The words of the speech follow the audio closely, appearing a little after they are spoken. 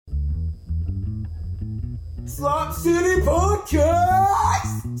Slop City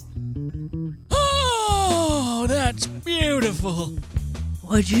Podcast! Oh, that's beautiful.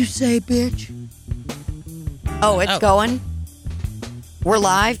 What'd you say, bitch? Oh, it's going? We're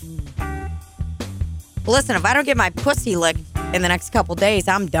live? Listen, if I don't get my pussy licked in the next couple days,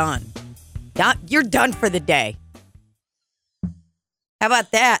 I'm done. You're done for the day. How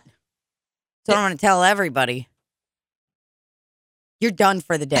about that? So I'm going to tell everybody. You're done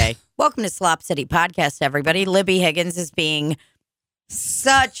for the day. Welcome to Slop City Podcast, everybody. Libby Higgins is being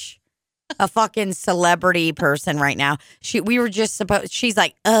such a fucking celebrity person right now. We were just supposed, she's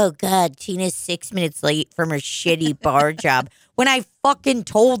like, oh God, Tina's 6 minutes late from her shitty bar job. When I fucking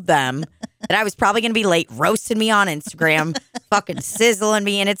told them that I was probably going to be late, roasting me on Instagram, fucking sizzling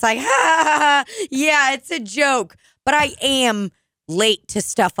me. And it's like, ha, yeah, it's a joke. But I am late to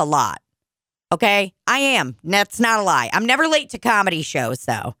stuff a lot. Okay? I am. That's not a lie. I'm never late to comedy shows,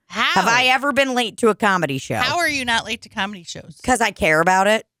 though. How? Have I ever been late to a comedy show? How are you not late to comedy shows? Because I care about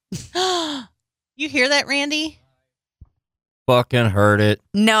it. You hear that, Randy? Fucking heard it.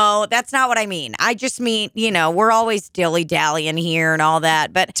 No, that's not what I mean. I just mean, we're always dilly-dallying here and all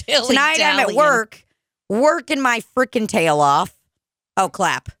that. But tonight I'm at work, working my freaking tail off. Oh,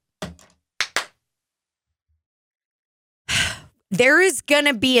 clap. There is going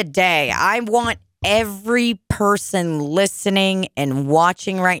to be a day. I want every person listening and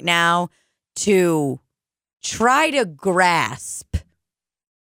watching right now to try to grasp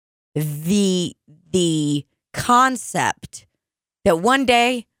the concept that one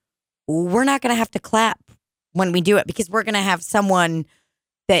day we're not going to have to clap when we do it because we're going to have someone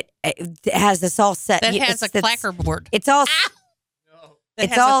that has this all set. That has a clacker board. It's all,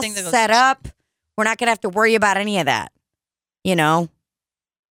 it's all set up. We're not going to have to worry about any of that.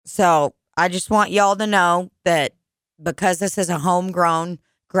 So I just want y'all to know that because this is a homegrown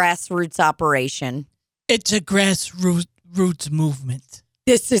grassroots operation. It's a grassroots movement.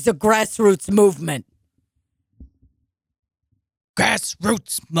 This is a grassroots movement.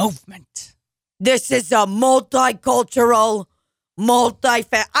 Grassroots movement. This is a multicultural,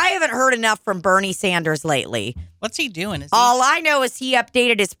 I haven't heard enough from Bernie Sanders lately. What's he doing? All I know is he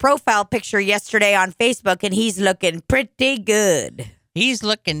updated his profile picture yesterday on Facebook, and he's looking pretty good. He's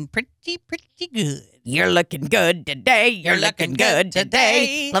looking pretty good. You're looking good today. You're looking good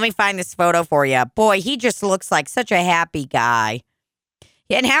today. Let me find this photo for you. Boy, he just looks like such a happy guy.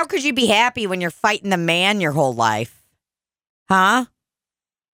 And how could you be happy when you're fighting the man your whole life? Huh?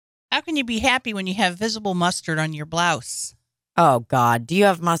 How can you be happy when you have visible mustard on your blouse? Oh, God. Do you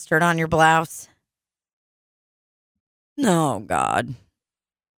have mustard on your blouse? No, God.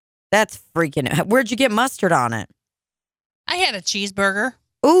 That's freaking... Where'd you get mustard on it? I had a cheeseburger.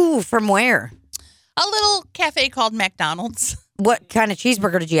 Ooh, from where? A little cafe called McDonald's. What kind of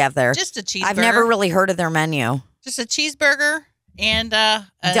cheeseburger did you have there? Just a cheeseburger. I've never really heard of their menu. Just a cheeseburger and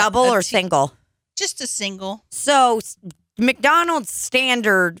double or single? Just a single. So McDonald's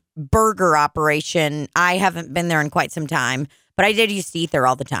standard burger operation, I haven't been there in quite some time, but I did used to eat there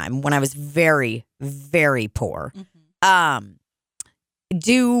all the time when I was very, very poor. Mm-hmm.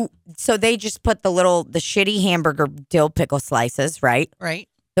 So they just put the shitty hamburger dill pickle slices, right? Right.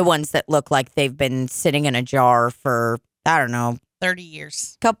 The ones that look like they've been sitting in a jar for, I don't know, 30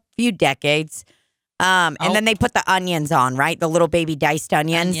 years. Few decades. And then they put the onions on, right? The little baby diced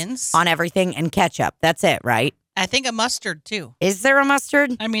onions on everything and ketchup. That's it, right? I think a mustard, too. Is there a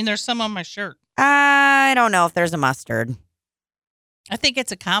mustard? I mean, there's some on my shirt. I don't know if there's a mustard. I think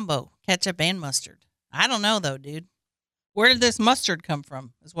it's a combo, ketchup and mustard. I don't know, though, dude. Where did this mustard come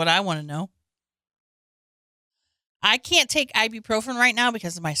from is what I want to know. I can't take ibuprofen right now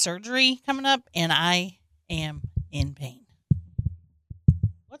because of my surgery coming up, and I am in pain.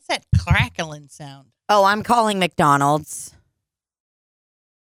 What's that crackling sound? Oh, I'm calling McDonald's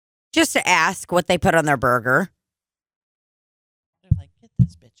just to ask what they put on their burger. They're like, get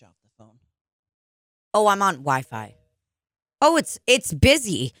this bitch off the phone. Oh, I'm on Wi-Fi. Oh, it's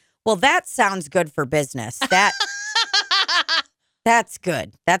busy. Well, that sounds good for business. That's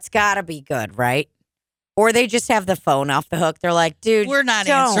good. That's got to be good, right? Or they just have the phone off the hook. They're like, dude, we're not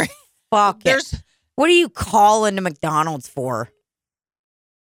answering. Fuck it. What are you calling to McDonald's for?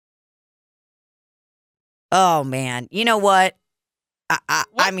 Oh, man. You know what?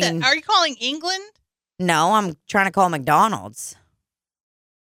 I mean... Are you calling England? No, I'm trying to call McDonald's.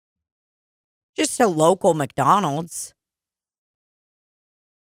 Just a local McDonald's.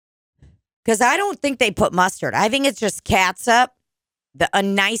 Because I don't think they put mustard. I think it's just catsup, a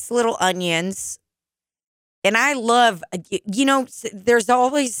nice little onions. And I love, there's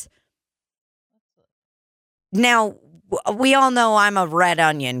always... Now, we all know I'm a red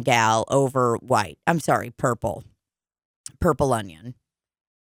onion gal over white. I'm sorry, purple. Purple onion.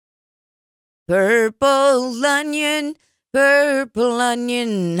 Purple onion, purple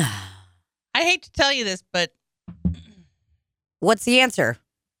onion. I hate to tell you this, but What's the answer?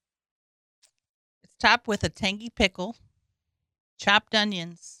 it's topped with a tangy pickle, chopped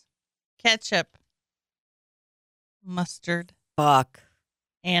onions, ketchup, mustard, Fuck.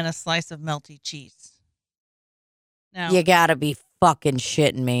 and a slice of melty cheese. Now, You gotta be fucking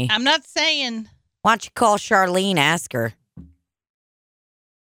shitting me. I'm not saying Why don't you call Charlene, ask her?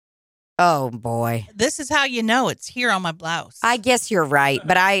 Oh, boy. this is how you know it's here on my blouse. I guess you're right,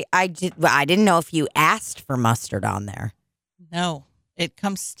 but I didn't know if you asked for mustard on there. No, it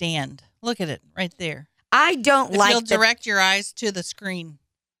comes stand. Look at it right there. I don't If like you'll the direct your eyes to the screen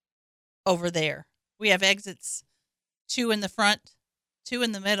over there. We have exits 2 in the front, 2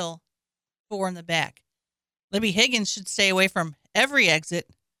 in the middle, 4 in the back. Libby Higgins should stay away from every exit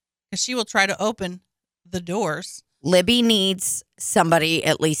because she will try to open the doors. Libby needs somebody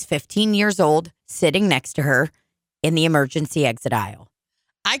at least 15 years old sitting next to her in the emergency exit aisle.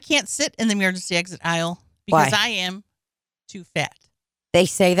 I can't sit in the emergency exit aisle because Why? I am too fat. They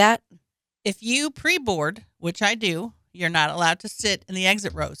say that? If you pre-board, which I do, you're not allowed to sit in the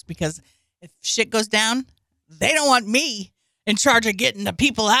exit rows because if shit goes down, they don't want me in charge of getting the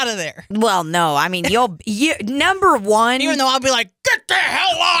people out of there. Well, no. I mean, you number one, Even though I'll be like, get the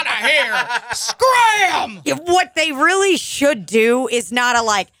hell out of here! Scram! what they really should do is not a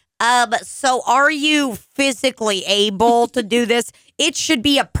like, so are you physically able to do this? It should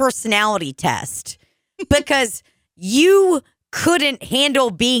be a personality test because you couldn't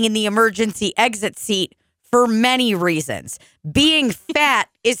handle being in the emergency exit seat for many reasons. Being fat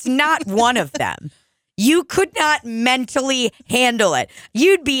is not one of them. You could not mentally handle it.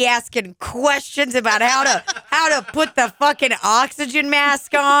 You'd be asking questions about how to put the fucking oxygen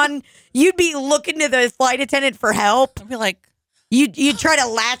mask on. You'd be looking to the flight attendant for help. I'll be like, You try to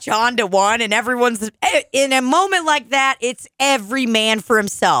latch on to one, and everyone's in a moment like that. It's every man for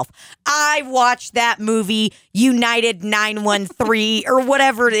himself. I watched that movie United 913 or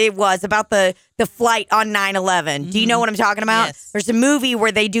whatever it was about the flight on 9/11. Do you know what I'm talking about? Yes. There's a movie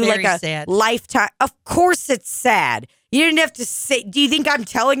where they do Very like a sad. lifetime. Of course, it's sad. You didn't have to say. Do you think I'm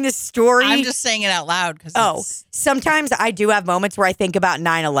telling this story? I'm just saying it out loud because Oh, sometimes I do have moments where I think about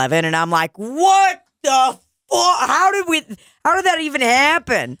 9/11 and I'm like, what the fuck? How did that even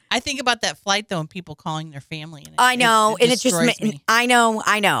happen? I think about that flight though and people calling their family. And I know. And it just, destroys me. I know.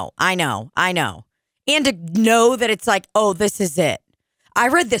 And to know that it's like, oh, this is it. I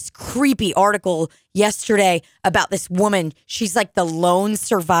read this creepy article yesterday about this woman. She's like the lone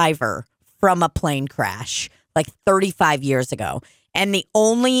survivor from a plane crash like 35 years ago. And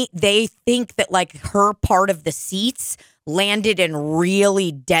they think that like her part of the seats landed in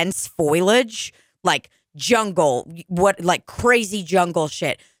really dense foliage, like jungle, like crazy jungle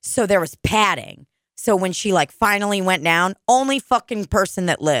shit. So there was padding. So when she like finally went down, only fucking person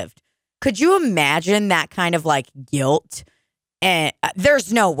that lived. Could you imagine that kind of like guilt? And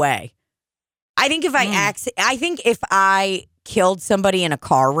there's no way. I think if if I killed somebody in a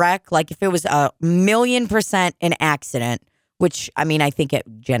car wreck, like if it was 1,000,000% an accident, which I mean, I think it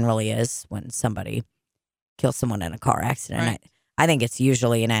generally is when somebody kills someone in a car accident. Right. I think it's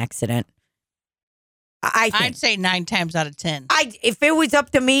usually an accident. I'd say 9 times out of 10. If it was up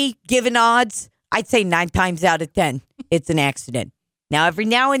to me, given odds, I'd say 9 times out of 10, it's an accident. Now, every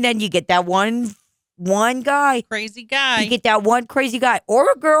now and then you get that one guy. Crazy guy. You get that one crazy guy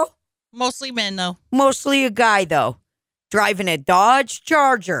or a girl. Mostly men though. Mostly a guy, though. Driving a Dodge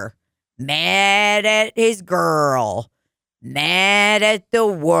Charger. Mad at his girl. Mad at the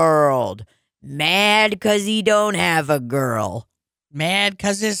world. Mad because he don't have a girl. Mad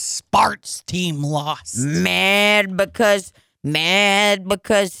because his Sparts team lost. Mad because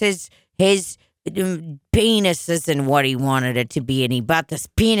his penis isn't what he wanted it to be, and he bought this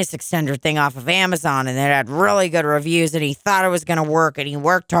penis extender thing off of Amazon, and it had really good reviews, and he thought it was going to work, and he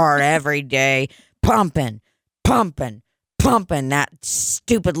worked hard every day, pumping that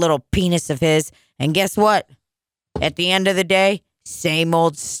stupid little penis of his, and guess what? At the end of the day, same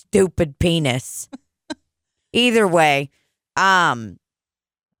old stupid penis. Either way, I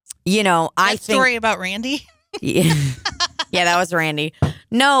That think story about Randy. yeah. Yeah, that was Randy.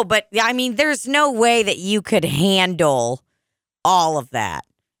 No, but I mean, there's no way that you could handle all of that.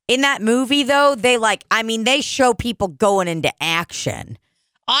 In that movie, though, they show people going into action.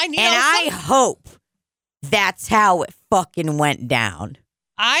 I hope that's how it fucking went down.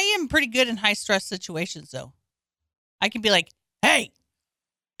 I am pretty good in high stress situations, though. I can be like, hey,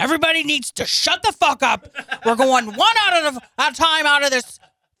 Everybody needs to shut the fuck up. We're going one at a time out of this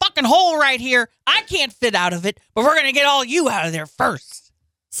fucking hole right here. I can't fit out of it, but we're going to get all you out of there first.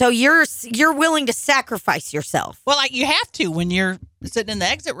 So you're willing to sacrifice yourself? Well, you have to when you're sitting in the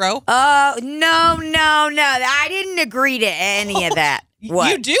exit row. Oh, no. I didn't agree to any of that.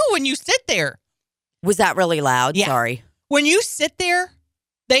 What? You do when you sit there. Was that really loud? Yeah. Sorry. When you sit there,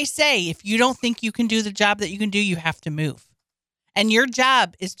 they say if you don't think you can do the job that you can do, you have to move. And your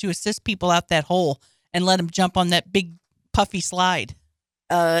job is to assist people out that hole and let them jump on that big puffy slide.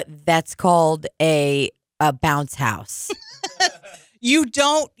 That's called a bounce house. You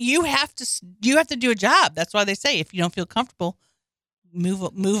have to do a job. That's why they say if you don't feel comfortable,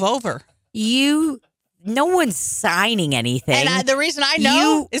 move over. No one's signing anything. And the reason I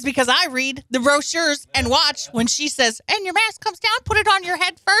know is because I read the brochures and watch when she says, and your mask comes down, put it on your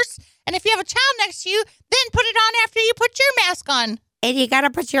head first. And if you have a child next to you, then put it on after you put your mask on. And you got to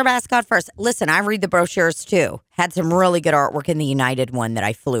put your mask on first. Listen, I read the brochures too. Had some really good artwork in the United one that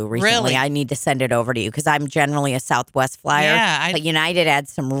I flew recently. Really? I need to send it over to you because I'm generally a Southwest flyer. Yeah, but United had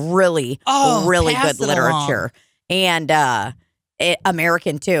some really pass good it literature. And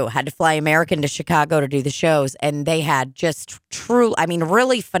American too. Had to fly American to Chicago to do the shows. And they had just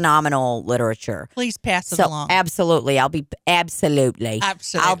really phenomenal literature. Please pass it So along. absolutely. I'll be passing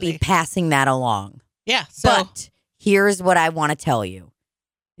that along. Yeah. So But here's what I want to tell you.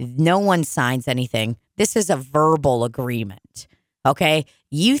 No one signs anything. This is a verbal agreement. Okay?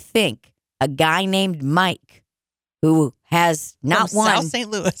 You think a guy named Mike, who has not from one, South St.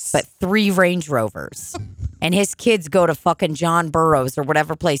 Louis, but 3 Range Rovers, and his kids go to fucking John Burroughs or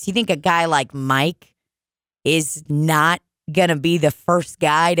whatever place, you think a guy like Mike is not going to be the first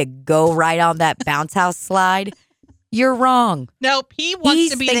guy to go right on that bounce house slide? You're wrong. Nope. He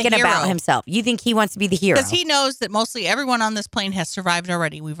wants to be the hero. He's thinking about himself. You think he wants to be the hero? Because he knows that mostly everyone on this plane has survived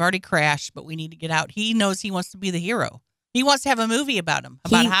already. We've already crashed, but we need to get out. He knows he wants to be the hero. He wants to have a movie about him,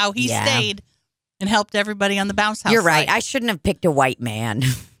 about how he stayed and helped everybody on the bounce house. You're right. slide. I shouldn't have picked a white man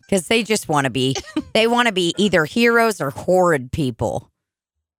because they just want to be, they want to be either heroes or horrid people.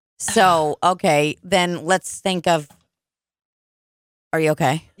 So, okay, then let's think of, are you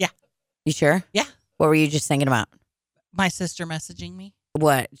okay? Yeah. You sure? Yeah. What were you just thinking about? My sister messaging me.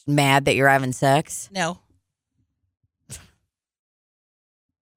 What, mad that you're having sex? No.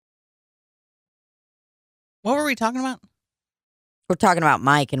 What were we talking about? We're talking about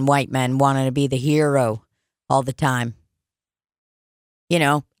Mike and white men wanting to be the hero all the time. You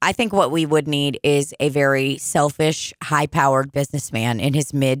know, I think what we would need is a very selfish, high-powered businessman in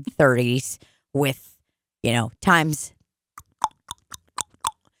his mid-30s with, time is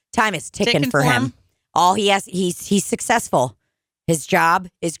ticking for him. All he has, he's successful. His job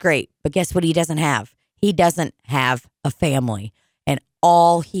is great. But guess what he doesn't have? He doesn't have a family. And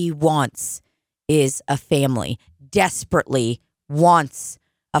all he wants is a family. Desperately wants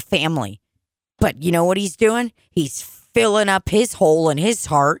a family. But you know what he's doing? He's filling up his hole in his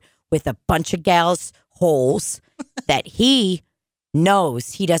heart with a bunch of gals' holes that he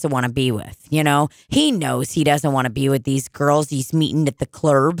knows he doesn't want to be with. He knows he doesn't want to be with these girls he's meeting at the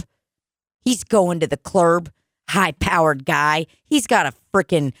club. He's going to the club, high-powered guy. He's got a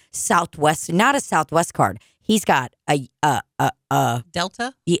freaking Southwest, not a Southwest card. He's got a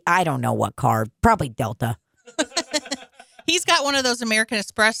Delta? I don't know what card. Probably Delta. He's got one of those American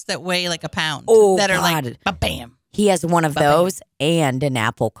Express that weigh like a pound. Oh, that are God. like, ba-bam. He has one of those and an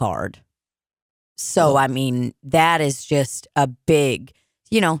Apple card. So, I mean, that is just a big,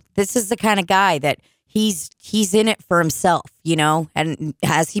 this is the kind of guy that he's in it for himself, and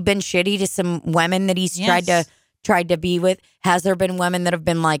has he been shitty to some women that he's tried to be with? Has there been women that have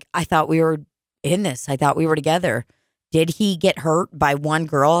been like, I thought we were in this. I thought we were together. Did he get hurt by one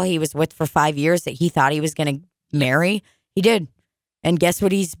girl he was with for 5 years that he thought he was going to marry? He did. And guess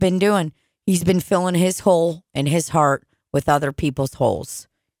what he's been doing? He's been filling his hole in his heart with other people's holes.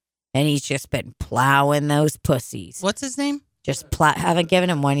 And he's just been plowing those pussies. What's his name? Just haven't given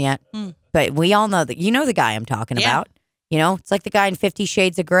him one yet. But we all know that. You know the guy I'm talking about. It's like the guy in 50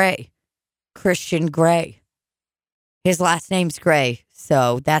 Shades of Grey. Christian Grey. His last name's Grey.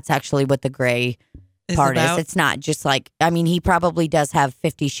 So that's actually what the Grey part is. It's not just like, he probably does have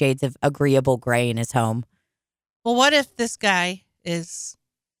 50 Shades of agreeable gray in his home. Well, what if this guy is...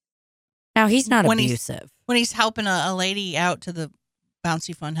 Now, he's not abusive. When he's helping a lady out to the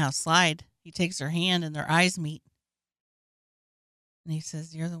bouncy funhouse slide, he takes her hand and their eyes meet. And he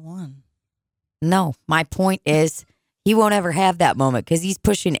says, "You're the one." No, my point is he won't ever have that moment because he's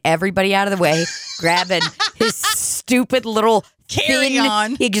pushing everybody out of the way, grabbing his stupid little Carry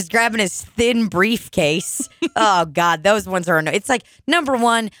on. He's just grabbing his thin briefcase. Oh, God, those ones are annoying. It's like, number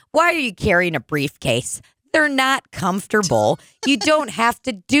one, why are you carrying a briefcase? They're not comfortable. You don't have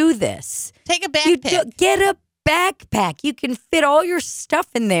to do this. Take a backpack. Get a backpack. You can fit all your stuff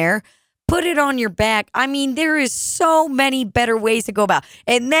in there. Put it on your back. I mean, there is so many better ways to go about.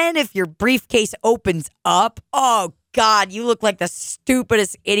 And then if your briefcase opens up, oh God, you look like the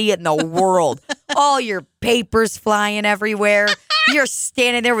stupidest idiot in the world. All your papers flying everywhere. You're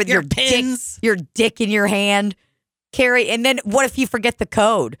standing there with Your your pins. dick in your hand. Carrie, and then what if you forget the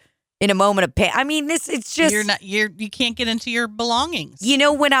code in a moment of pain? I mean, it's just You can't get into your belongings. You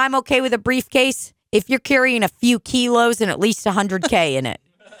know when I'm okay with a briefcase? If you're carrying a few kilos and at least 100K in it.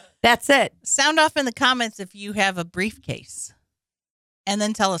 That's it. Sound off in the comments if you have a briefcase. And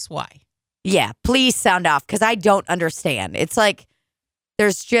then tell us why. Yeah, please sound off because I don't understand. It's like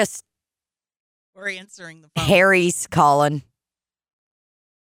there's just We're answering the phone. Harry's calling.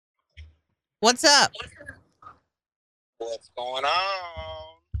 What's up? What's going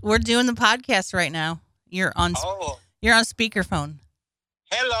on? We're doing the podcast right now. You're on Oh, speakerphone.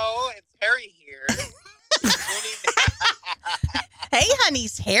 hello, it's Harry here. Hey,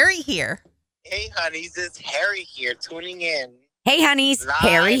 honeys, Harry here. Hey, honeys, it's Harry here, tuning in. Hey, honeys, Live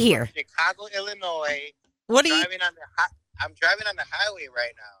Harry from here. Chicago, Illinois. What are you? I'm driving on the highway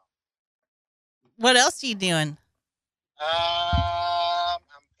right now. What else are you doing? I'm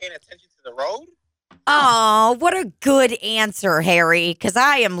paying attention to the road. Oh, what a good answer, Harry. Because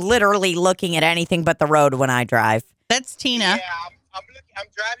I am literally looking at anything but the road when I drive. That's Tina. Yeah, I'm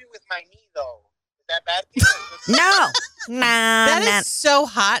driving with my knee though. Is that bad? No, nah. That is so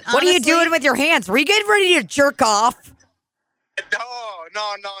hot. What are you honestly. doing with your hands? Were you getting ready to jerk off? No.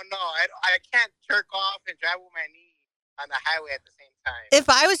 I can't jerk off and drive with my knee on the highway at the same time. If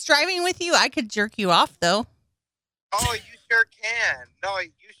I was driving with you, I could jerk you off, though. Oh, you sure can. No, you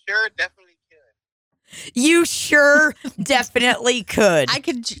sure definitely can. You sure definitely could. I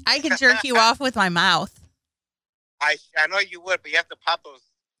could jerk you off with my mouth. I know you would, but you have to pop those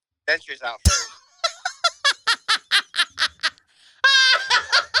dentures out first.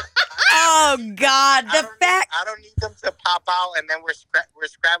 Oh God, the fact. I don't need them to pop out, and then we're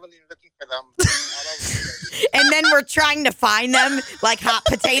scrabbling looking for them all over the place. And then we're trying to find them like hot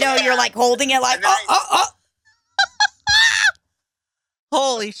potato. Yeah. You're like holding it like, And then oh.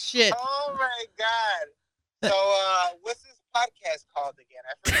 Holy shit. Oh my God! So, what's this podcast called again?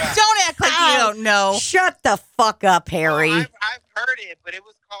 I forgot. Don't act like you don't know. Shut the fuck up, Harry. I've heard it, but it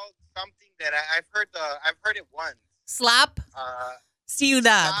was called something that I've heard it once. Slap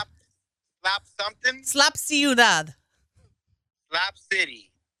ciudad. Slap something. Slap ciudad. Slap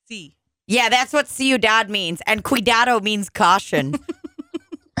City. See. Yeah, that's what ciudad means. And cuidado means caution.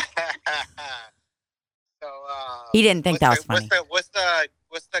 So, He didn't think that was funny. What's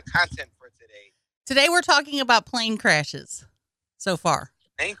the content for today? Today we're talking about plane crashes so far.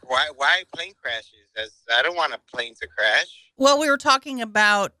 Why plane crashes? I don't want a plane to crash. Well, we were talking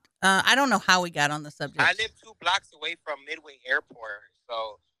about, I don't know how we got on the subject. I live 2 blocks away from Midway Airport,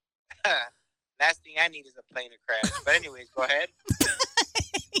 so last thing I need is a plane to crash. But anyways, go ahead.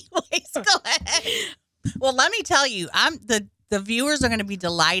 Anyways, go ahead. Well, let me tell you, the viewers are going to be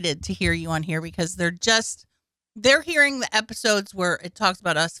delighted to hear you on here because they're hearing the episodes where it talks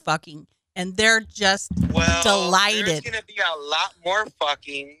about us fucking, and they're just delighted. There's going to be a lot more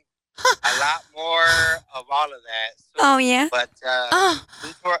fucking, a lot more of all of that. So, Oh, yeah? But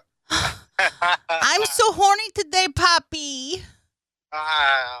I'm so horny today, Poppy.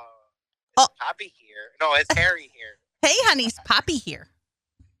 It's Poppy here. No, it's Harry here. Hey, honey's Poppy here.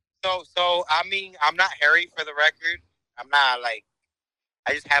 So I mean, I'm not Harry for the record. I'm not I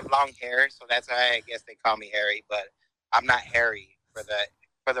just have long hair, so that's why I guess they call me Harry. But I'm not Harry for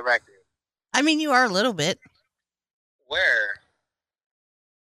the record. I mean, you are a little bit. Where?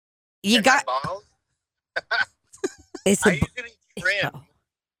 You In got. my balls? It's I a, usually trim. Oh.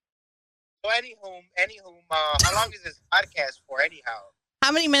 So anywho, how long is this podcast for? Anyhow,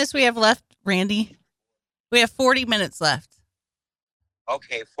 How many minutes we have left, Randy? We have 40 minutes left.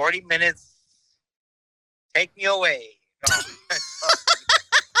 okay, 40 minutes. Take me away. No.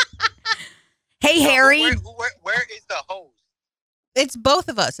 Hey, So, Harry. where is the host? It's both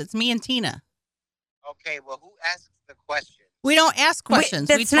of us. It's me and Tina. Okay, well, who asks the question? We don't ask questions.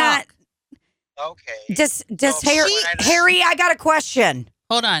 We that's talk. not- Okay. Just So, Harry, I got a question.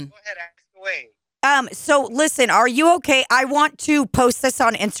 Hold on. Go ahead, ask away. So listen, are you okay? I want to post this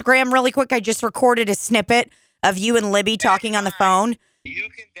on Instagram really quick. I just recorded a snippet of you and Libby talking on the phone. You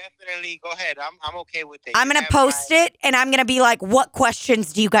can definitely go ahead. I'm okay with it. I'm You going to have post it and I'm going to be like, what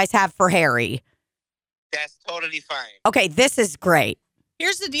questions do you guys have for Harry? That's totally fine. Okay, this is great.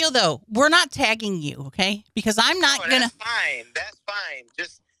 Here's the deal, though. We're not tagging you, okay? Because I'm not No, gonna. That's fine. That's fine.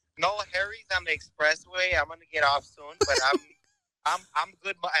 Just no Harry's on the expressway. I'm gonna get off soon, but I'm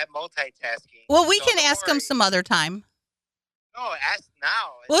good at multitasking. Well, we so can don't ask him worry. some other time. No, ask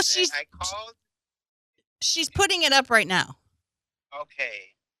now. Well, I called. She's putting it up right now. Okay.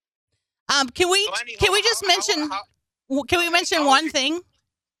 Can we So anyhow, can we just mention? Can we mention how one would you- thing?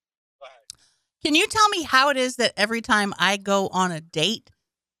 Go ahead. Can you tell me how it is that every time I go on a date,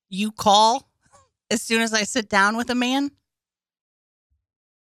 you call as soon as I sit down with a man?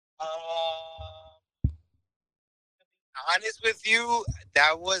 To be honest with you,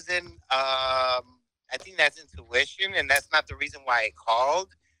 that wasn't. I think that's intuition, and that's not the reason why I called.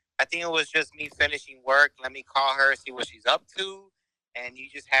 I think it was just me finishing work. Let me call her, see what she's up to, and you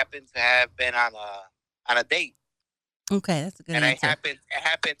just happened to have been on a date, Okay, that's a good and answer. it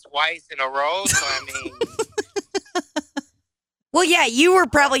happened twice in a row. So I mean, Well, yeah, you were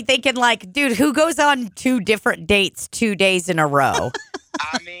probably thinking like, dude, who goes on 2 different dates 2 days in a row?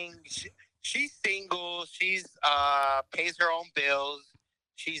 she's single. She's pays her own bills.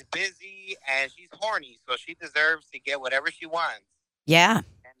 She's busy and she's horny, so she deserves to get whatever she wants. Yeah.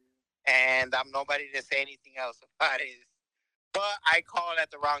 And I'm nobody to say anything else about it. But I called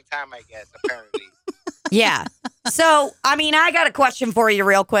at the wrong time, I guess, apparently. Yeah. So, I mean, I got a question for you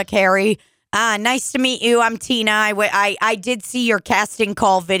real quick, Harry. Nice to meet you. I'm Tina. I did see your casting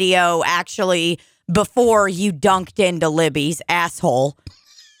call video actually before you dunked into Libby's asshole.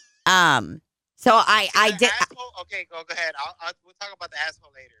 So I did. Asshole? Okay, go ahead. We'll talk about the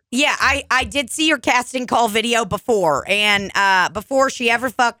asshole later. Yeah, I did see your casting call video before, and before she ever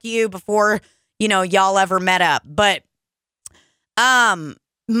fucked you, before y'all ever met up. But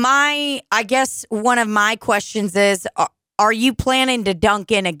I guess one of my questions is, are you planning to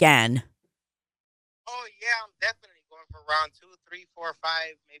dunk in again? Oh yeah, I'm definitely going for round 2, 3, 4, 5,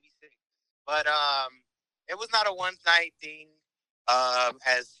 maybe 6. But it was not a one night thing.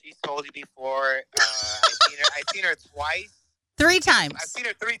 As she told you before, I've seen her twice. 3 times. I've seen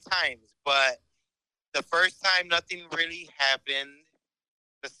her 3 times, but the first time nothing really happened.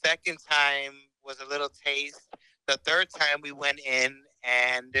 The second time was a little taste. The third time we went in,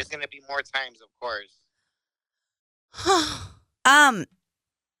 and there's gonna be more times, of course.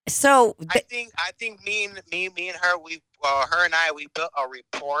 So I think me and her, her and I, we built a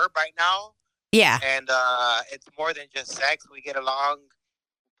rapport right now, yeah, and it's more than just sex. We get along,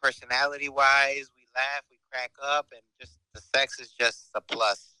 personality wise. We laugh, we crack up, and just the sex is just a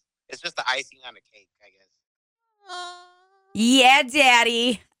plus. It's just the icing on the cake, I guess. yeah,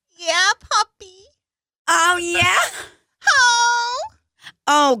 Daddy. Yeah, puppy. Oh yeah. Oh.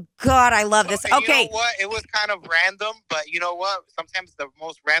 Oh God, I love this. And Okay. You know what? It was kind of random, but you know what? Sometimes the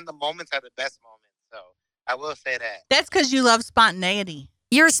most random moments are the best moments. So I will say that. That's because you love spontaneity.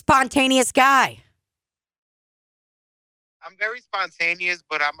 You're a spontaneous guy. I'm very spontaneous,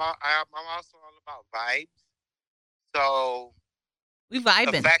 but I'm also all about vibes. So We the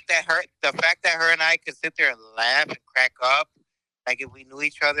vibing. fact that her and I could sit there and laugh and crack up, like if we knew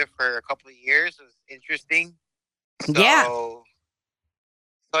each other for a couple of years, was interesting. So, Yeah.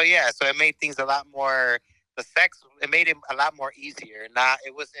 So it made things a lot more. The sex, it made it a lot more easier.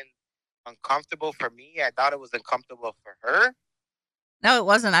 It wasn't uncomfortable for me. I thought it was uncomfortable for her. No, it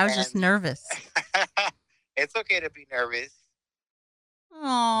wasn't. I was just And- nervous. It's okay to be nervous.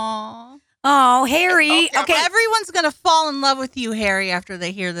 Aww. Oh, Harry. Okay, Okay. Everyone's going to fall in love with you, Harry, after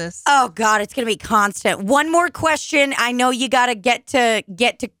they hear this. Oh God, it's gonna be constant. One more question. I know you gotta get to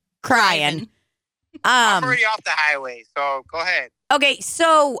crying. I'm already off the highway, so go ahead. Okay,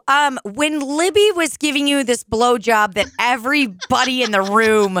 so when Libby was giving you this blowjob that everybody in the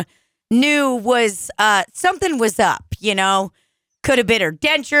room knew was something was up, could have been her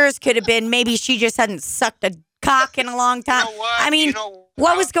dentures, could have been maybe she just hadn't sucked a cock in a long time. You know what? I mean, You know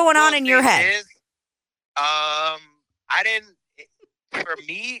what was going on the in your thing head? is, I didn't. For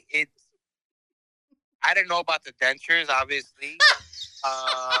me, I didn't know about the dentures. Obviously,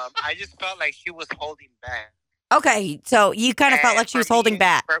 I just felt like she was holding back. Okay, so you kind of felt And like she for was holding me-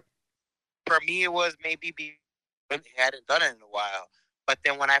 back. For me, it was maybe I hadn't done it in a while. But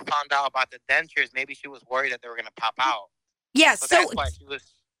then when I found out about the dentures, maybe she was worried that they were going to pop out. Yeah, So, so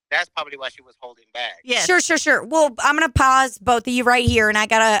that's probably why she was holding back. Yes. Sure. Well, I'm gonna pause both of you right here, and I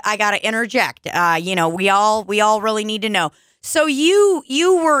gotta interject. We all really need to know. So you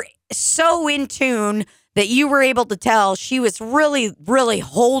were so in tune that you were able to tell she was really, really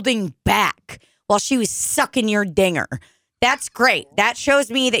holding back while she was sucking your dinger. That's great. That shows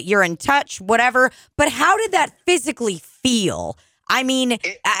me that you're in touch, whatever. But how did that physically feel? I mean,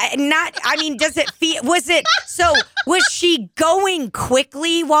 does it feel? Was she going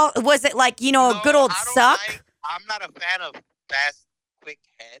quickly? Was it like a good old I don't suck? I'm not a fan of fast, quick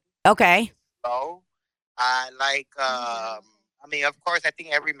head. Okay. So I like. I mean, of course, I think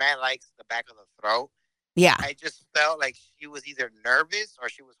every man likes the back of the throat. Yeah. I just felt like she was either nervous or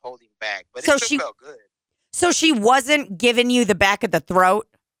she was holding back, but So it still felt good. So she wasn't giving you the back of the throat?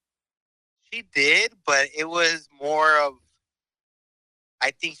 She did, but it was more of.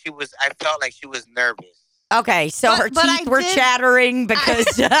 I felt like she was nervous. Okay, so her teeth were chattering because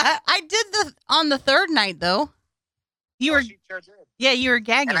I did on the third night though. You were She sure did. yeah, you were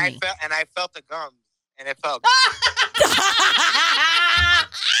gagging And me. I felt the gums, and it felt good.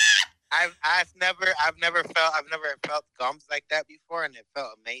 I've never felt gums like that before, and it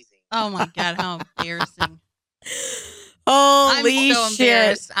felt amazing. Oh my god, how embarrassing! holy I'm so shit.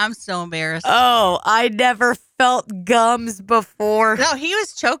 embarrassed. I'm so embarrassed. Oh, I never felt gums before. No, he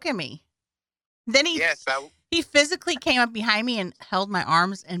was choking me. Then he physically came up behind me and held my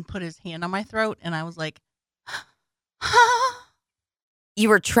arms and put his hand on my throat, and I was like, You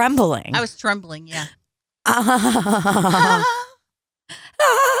were trembling. I was trembling. Yeah.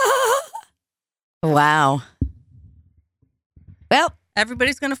 Wow. Well,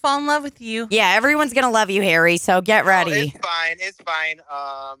 Everybody's gonna fall in love with you. yeah, everyone's going to love you, Harry, so get ready. It's fine. It's fine.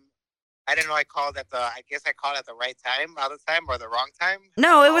 I didn't know I called at I guess I called at the right time, all the time, or the wrong time.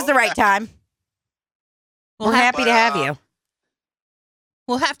 No, it was the right time. We're happy to have you.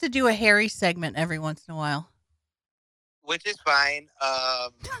 We'll have to do a Harry segment every once in a while. Which is fine.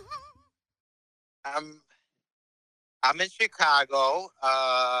 I'm in Chicago.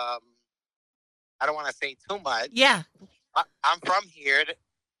 I don't want to say too much. Yeah. I'm from here.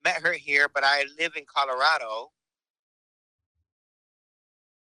 Met her here, but I live in Colorado.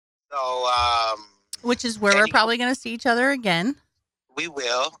 So, Which is where we're probably going to see each other again. we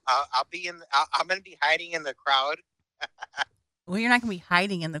will. I'll be I'm going to be hiding in the crowd. Well, you're not going to be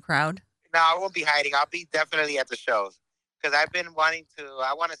hiding in the crowd. No, I won't be hiding. I'll be definitely at the shows because I've been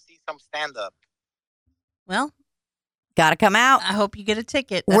I want to see some stand up. Well, Got to come out. I hope you get a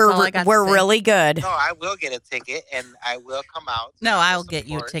ticket. That's all I got We're to say. really good. No, I will get a ticket and I will come out. No, I'll get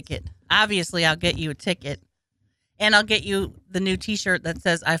you a ticket. Obviously, I'll get you a ticket. And I'll get you the new T-shirt that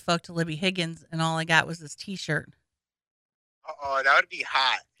says I fucked Libby Higgins, and all I got was this T-shirt. Oh, that would be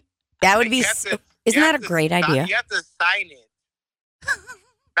hot. That would be. Isn't that a great idea? You have to sign it.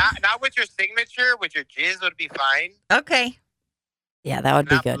 not with your signature. With your jizz would be fine. Okay. Yeah, that would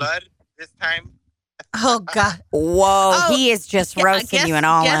be Not good. blood this time. Oh, God. Whoa, he is just roasting you and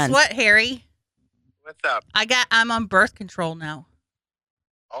all Guess in. what, Harry? What's up? I'm on birth control now.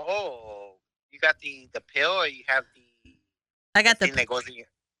 Oh, you got the pill, or you have the I got thing that goes in your.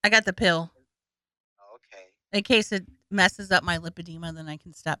 I got the pill. Okay. In case it messes up my lipedema, then I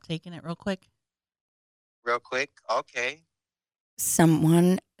can stop taking it real quick. Real quick. Okay. So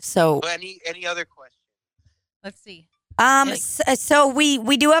Well, any other questions? Let's see. so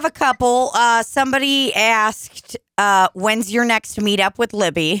we do have a couple. Somebody asked, when's your next meetup with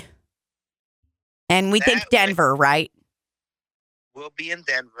Libby? And we think Denver, right? We'll be in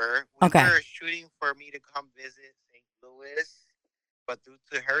Denver. We were shooting for me to come visit St. Louis, but due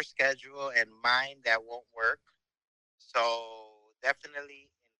to her schedule and mine, that won't work. So definitely in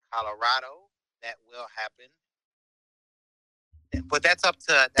Colorado, that will happen. But that's up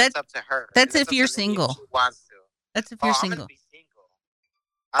to her. That's if up you're to Libby single. if she wants to. That's if you're I'm single. gonna be single.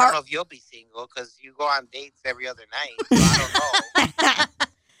 I don't know if you'll be single because you go on dates every other night. So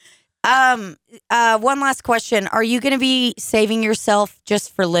I don't know. One last question. Are you going to be saving yourself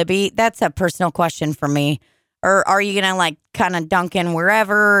just for Libby? That's a personal question for me. Or are you going to kind of dunk in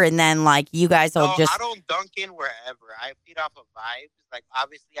wherever and then you guys will just... I don't dunk in wherever. I feed off of vibes.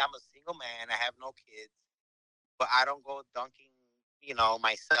 Obviously I'm a single man. I have no kids. But I don't go dunking,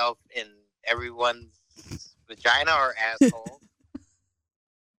 myself in everyone's vagina or asshole.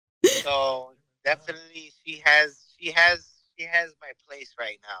 So definitely she has my place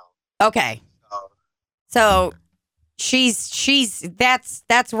right now. Okay. So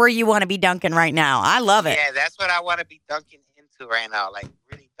that's where you want to be dunking right now. I love it. Yeah, that's what I want to be dunking into right now.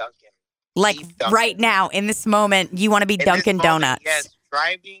 Really dunking. Like dunking. right now in this moment, you want to be dunking donuts. Yes,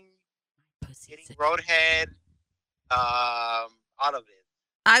 driving, getting roadhead, all of it.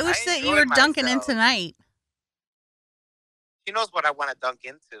 I wish that you were dunking in tonight. She knows what I want to dunk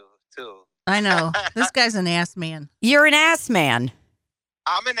into too. I know. This guy's an ass man. You're an ass man.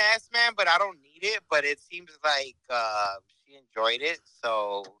 I'm an ass man, but I don't need it. But it seems like she enjoyed it.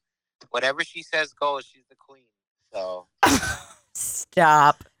 So whatever she says goes. She's the queen. So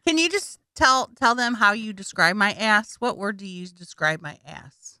Stop. Can you just tell them how you describe my ass. What word do you use to describe my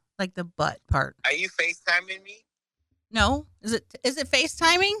ass? Like the butt part. Are you FaceTiming me? No? Is it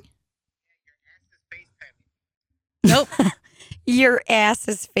FaceTiming? Your ass is FaceTiming. Nope. Your ass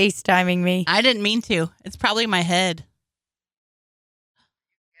is FaceTiming me. I didn't mean to. It's probably my head.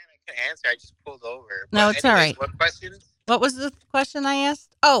 Man, I can answer. I just pulled over. No, But it's all right. What questions? What was the question I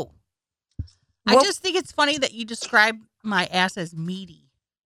asked? Oh. I Well- just think it's funny that you describe my ass as meaty.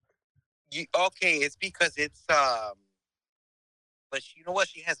 Okay, it's because it's but you know what?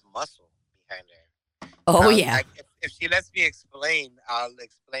 She has muscle behind her. Oh, yeah. If she lets me explain, I'll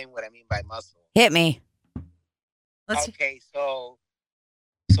explain what I mean by muscle. Hit me. Okay, so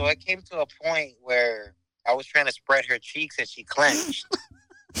it came to a point where I was trying to spread her cheeks and she clenched,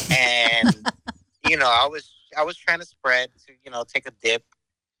 and I was trying to spread to take a dip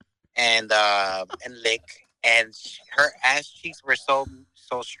and lick, and her ass cheeks were so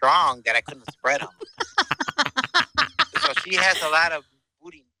strong that I couldn't spread them. So she has a lot of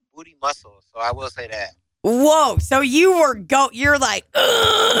booty muscle. So I will say that. Whoa. So you're like, Yeah,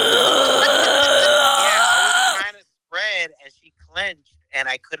 I was trying to spread, and she clenched, and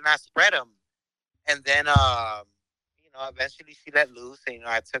I could not spread them. And then, eventually she let loose, and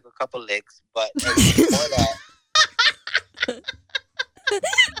I took a couple licks. But before that,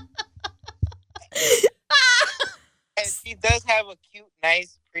 and she does have a cute,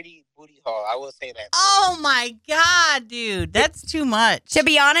 nice, pretty booty hole. I will say that. Oh my God, dude. That's too much. to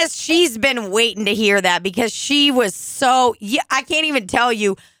be honest, she's been waiting to hear that because she was so, I can't even tell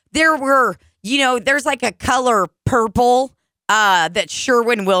you. There were, there's like a color purple that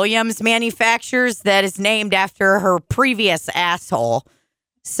Sherwin-Williams manufactures that is named after her previous asshole.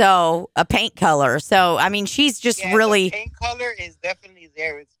 So a paint color. So, I mean, she's just really. The paint color is definitely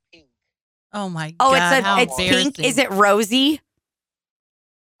there. It's pink. Oh my Oh, God. how it's pink. embarrassing. Is it rosy?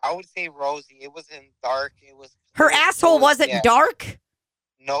 I would say rosy. It wasn't dark. It was. Her asshole wasn't dark?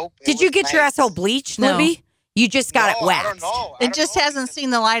 Nope. it Did you was get your nice. asshole bleached, No. Libby? You just got it No, waxed. I don't know. It just hasn't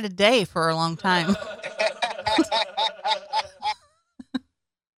seen the light of day for a long time.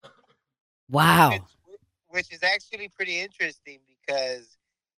 Wow. Which is actually pretty interesting because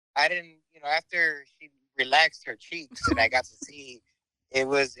I didn't, after she relaxed her cheeks and I got to see, it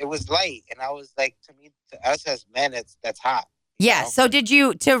was light, and I was like, to us as men, that's hot. Yeah. So did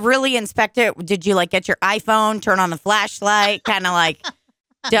you, to really inspect it, did you like get your iPhone, turn on the flashlight, kind of like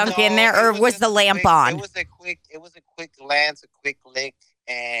dunk in there, or was the lamp on? It was a quick glance, a quick lick,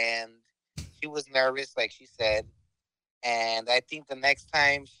 and she was nervous, like she said. And I think the next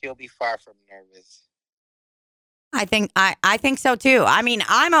time she'll be far from nervous. I think so too. I mean,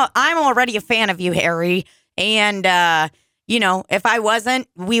 I'm already a fan of you, Harry, and if I wasn't,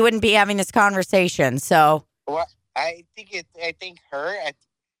 we wouldn't be having this conversation. So. Well, I think her. And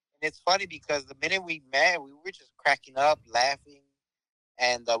it's funny because the minute we met, we were just cracking up, laughing,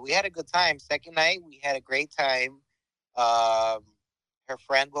 and we had a good time. Second night, we had a great time. Her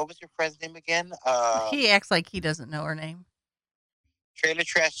friend, what was your friend's name again? He acts like he doesn't know her name. Trailer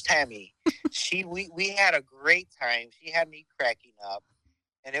Trash Tammy. We had a great time. She had me cracking up,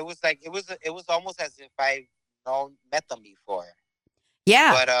 and it was almost as if I met them before.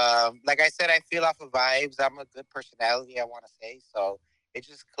 Yeah. But like I said, I feel off of vibes. I'm a good personality, I want to say. So it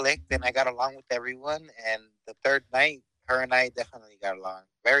just clicked, and I got along with everyone. And the third night, her and I definitely got along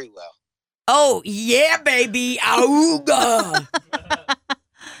very well. Oh, yeah, baby. Auga.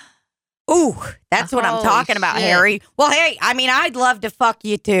 Ooh, that's what I'm Holy talking about, shit. Harry. Well, hey, I mean, I'd love to fuck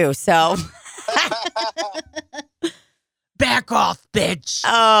you too, so. Back off, bitch.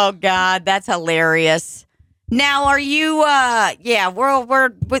 Oh, God, that's hilarious. Now, are you,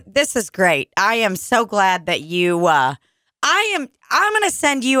 this is great. I am so glad that you, I'm going to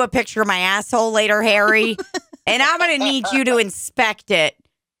send you a picture of my asshole later, Harry, and I'm going to need you to inspect it.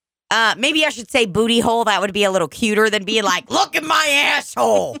 Maybe I should say booty hole. That would be a little cuter than being like, look at my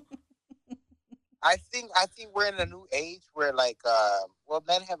asshole. I think we're in a new age where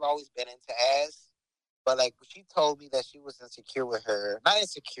men have always been into ass, but like she told me that she was insecure with her, not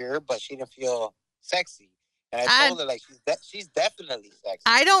insecure, but she didn't feel sexy, and I told her like she's definitely sexy.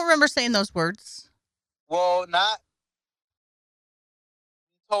 I don't remember saying those words. Well, not.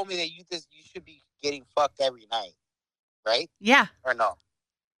 You told me that you should be getting fucked every night, right? Yeah. Or no?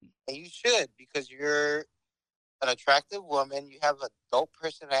 And you should, because you're an attractive woman. You have a dope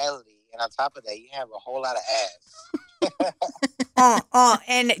personality. And on top of that, you have a whole lot of ass.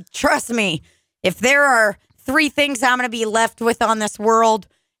 And trust me, if there are 3 things I'm going to be left with on this world,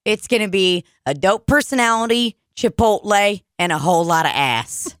 it's going to be a dope personality, Chipotle, and a whole lot of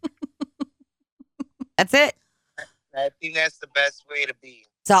ass. That's it. I think that's the best way to be.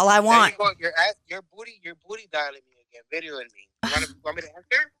 That's all I There want. you go. Your booty dialing me again, videoing me. Want me to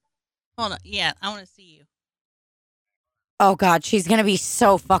answer? Hold on. Yeah, I want to see you. Oh, God. She's going to be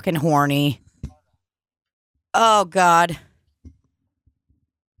so fucking horny. Oh, God.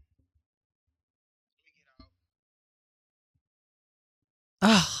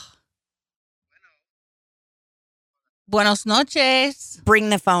 Oh. Buenos noches. Bring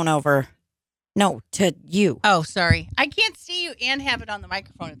the phone over. No, to you. Oh, sorry. I can't see you and have it on the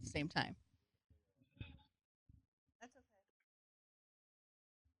microphone at the same time. That's okay.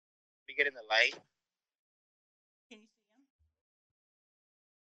 We get in the light. Can you see him?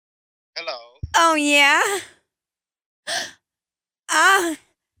 Hello. Oh, yeah? How's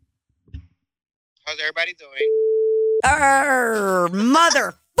everybody doing?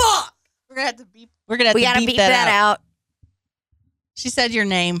 Motherfuck. We're gonna have to beep. We're gonna have We to got to beep beep that, that out. She said your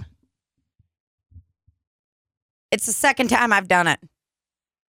name. It's the second time I've done it.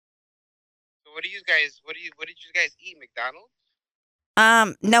 So what did you guys eat? McDonald's?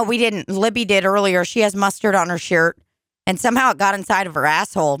 No, we didn't. Libby did earlier. She has mustard on her shirt, and somehow it got inside of her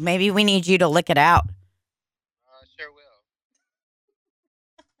asshole. Maybe we need you to lick it out. Sure will.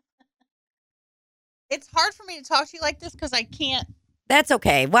 It's hard for me to talk to you like this because I can't. That's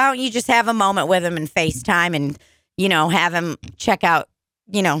okay. Why don't you just have a moment with him and FaceTime and, have him check out,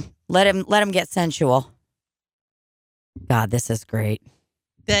 let him get sensual. God, this is great.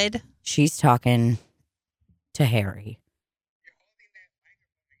 Good. She's talking to Harry.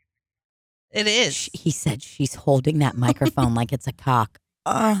 It is. He said she's holding that microphone like it's a cock.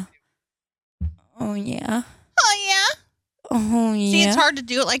 Oh, yeah. Oh yeah. Oh, yeah. See, it's hard to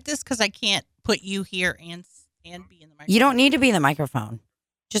do it like this because I can't put you here and be in the microphone. You don't need to be in the microphone.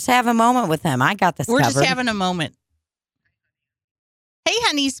 Just have a moment with him. I got this We're covered. just having a moment. Hey,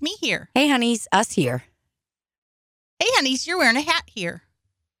 honeys, me here. Hey, honeys, us here. Hey, honeys, you're wearing a hat here.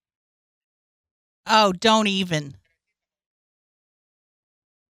 Oh, don't even.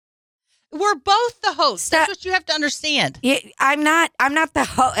 We're both the hosts. Stop. That's what you have to understand. Yeah, I'm not the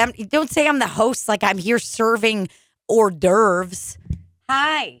host. Don't say I'm the host like I'm here serving hors d'oeuvres.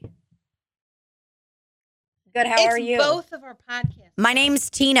 Hi. Good. How are you? It's both of our podcasts. My name's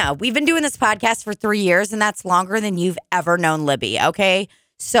Tina. We've been doing this podcast for 3 years, and that's longer than you've ever known Libby, okay?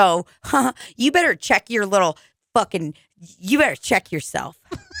 So you better check your little fucking, you better check yourself.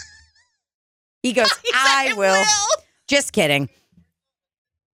 He goes, I will. Just kidding.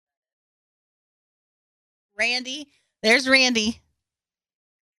 Randy. There's Randy.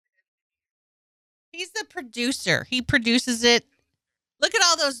 He's the producer. He produces it. Look at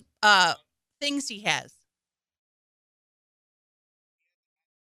all those things he has.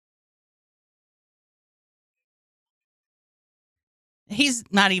 He's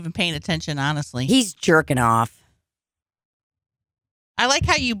not even paying attention, honestly. He's jerking off. I like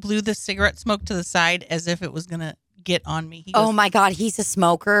how you blew the cigarette smoke to the side as if it was going to get on me. He goes, Oh my God, he's a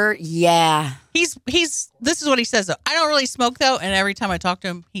smoker. Yeah. He's this is what he says though. I don't really smoke though, and every time I talk to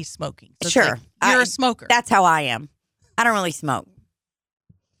him, he's smoking. So it's Sure. like, you're a smoker. That's how I am. I don't really smoke.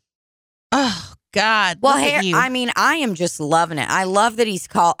 Oh God. Well, look at you. I am just loving it. I love that he's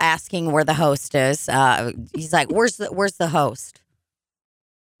asking where the host is. He's like, where's the host?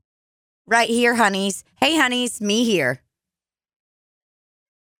 Right here, honeys. Hey, honeys, me here.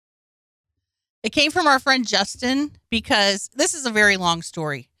 It came from our friend Justin because this is a very long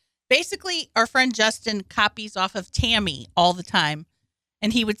story. Basically, our friend Justin copies off of Tammy all the time.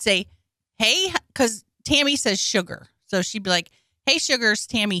 And he would say, hey, because Tammy says sugar. So she'd be like, hey, sugars,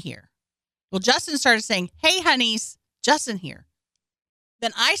 Tammy here. Well, Justin started saying, hey, honeys, Justin here.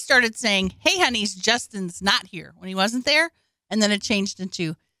 Then I started saying, hey, honeys, Justin's not here when he wasn't there. And then it changed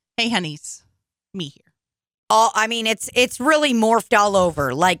into, hey, honeys, me here. It's really morphed all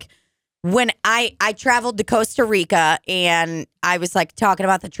over. Like, when I traveled to Costa Rica and I was like talking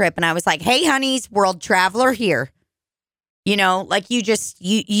about the trip and I was like, hey, honeys, world traveler here. Like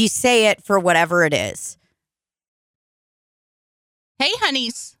you say it for whatever it is. Hey,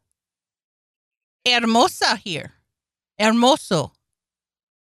 honeys, hermosa here. Hermoso.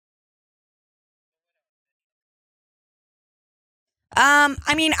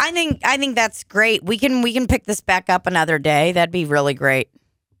 I think that's great. We can pick this back up another day. That'd be really great.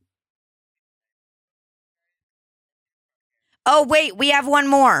 Oh, wait, we have one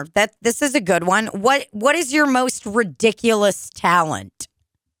more. This is a good one. What is your most ridiculous talent?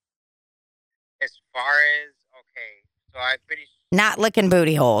 As far as, okay, so I'm pretty Not licking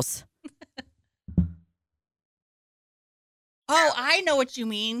booty holes. Oh, I know what you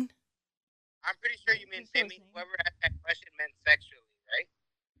mean. I'm pretty sure you meant whoever asked that question meant sexually, right?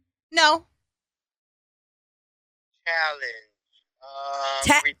 No. Challenge.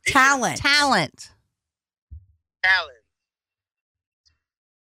 Ridiculous Talent. Talent. talent.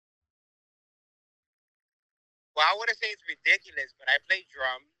 Well, I wouldn't say it's ridiculous, but I play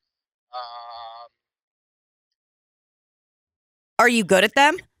drums. Are you good at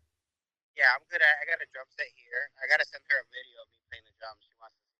them? Yeah, I'm good at. I got a drum set here. I gotta send her a video of me playing the drums. She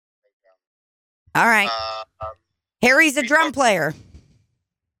wants to see me play drums. All right. Harry's a drum player.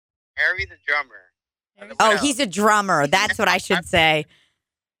 Harry the drummer. Oh, he's a drummer. That's what I should say.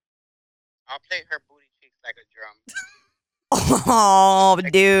 I'll play her booty cheeks like a drum. Oh,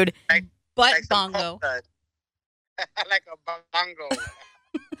 dude. Butt Like some bongo. coconut. Like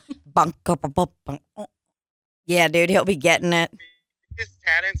a bongo. Yeah, dude, he'll be getting it. His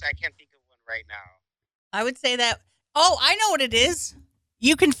talents, I can't think of one right now. I would say that. Oh, I know what it is.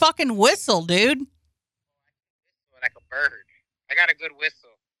 You can fucking whistle, dude. Like a bird. I got a good whistle.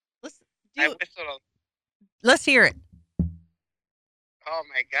 Listen, I dude, whistle. let's hear it. Oh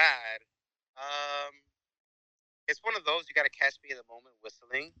my god. It's one of those you gotta catch me in the moment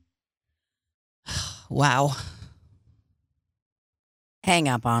whistling. Wow. Hang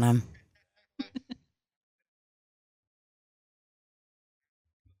up on him.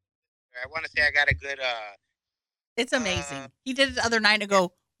 I want to say I got a good. It's amazing. He did it the other night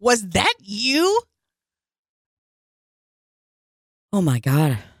ago. Was that you? Oh, my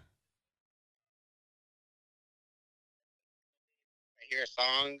God. I hear a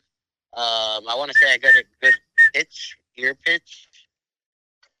song. I want to say I got a good pitch, ear pitch,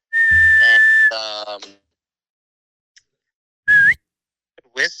 and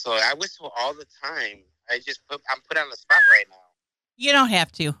whistle. I whistle all the time. I'm put on the spot right now. You don't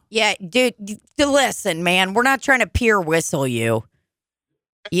have to. Yeah, dude, listen, man. We're not trying to peer whistle you.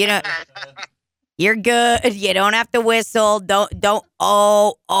 You know, you're good. You don't have to whistle. Don't.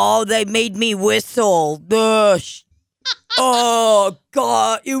 Oh, they made me whistle. Ugh. Oh,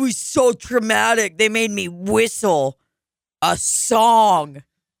 God. It was so traumatic. They made me whistle a song.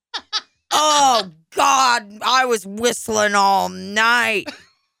 Oh, God. I was whistling all night.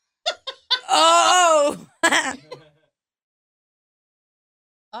 Oh.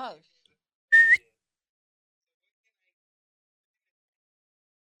 Oh.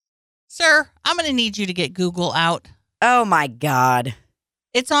 Sir, I'm going to need you to get Google out. Oh, my God.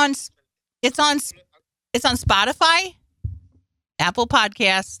 It's on Spotify, Apple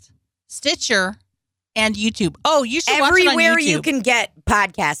Podcast, Stitcher, and YouTube. Oh, you should watch it on Everywhere YouTube. you can get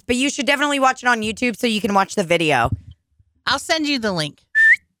podcasts, but you should definitely watch it on YouTube so you can watch the video. I'll send you the link.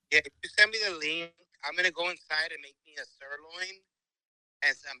 Yeah, if you send me the link, I'm gonna go inside and make me a sirloin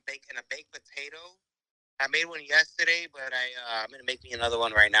and a baked potato. I made one yesterday, but I'm gonna make me another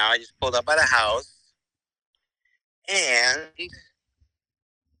one right now. I just pulled up by the house, and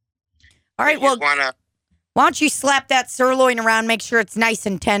All right, well, why don't you slap that sirloin around, make sure it's nice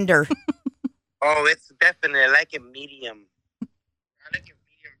and tender. oh, it's definitely I like it medium. I like it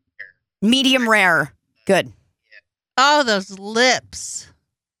medium rare. Medium rare. Good. Oh, those lips.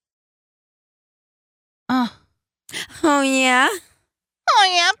 Oh, yeah? oh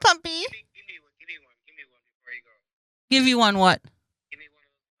yeah, puppy. Give me one before you go. Give you one what? Give me one of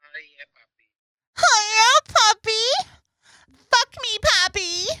those. Oh yeah, puppy. Oh yeah, puppy. Fuck me,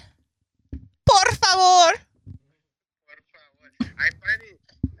 puppy. Por favor. I find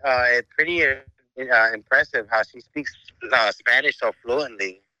it pretty impressive how she speaks Spanish so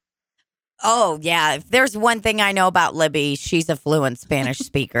fluently. Oh, yeah. If there's one thing I know about Libby, she's a fluent Spanish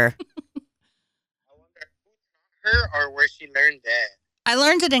speaker. I wonder who taught her or where she learned that. I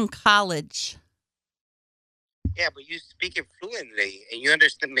learned it in college. Yeah, but you speak it fluently and you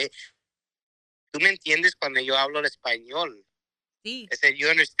understand me. Tú me entiendes cuando yo hablo el español. Sí. I said, you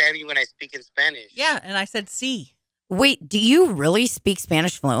understand me when I speak in Spanish. Yeah, and I said sí. Wait, do you really speak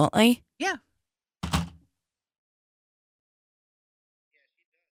Spanish fluently? Yeah.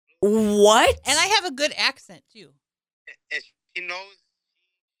 What? And I have a good accent too. And she knows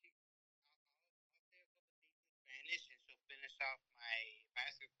Spanish and she'll finish off if I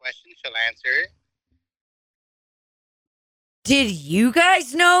ask a question, she'll answer it. Did you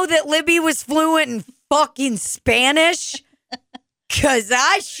guys know that Libby was fluent in fucking Spanish? Because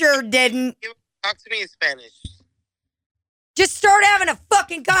I sure didn't. Talk to me in Spanish. Just start having a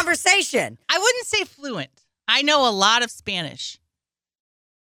fucking conversation. I wouldn't say fluent. I know a lot of Spanish.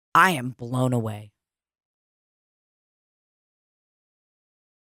 I am blown away.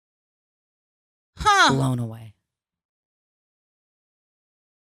 Huh. Blown away.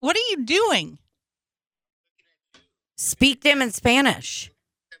 What are you doing? Speak to him in Spanish.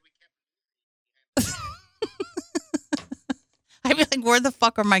 I'd be like, where the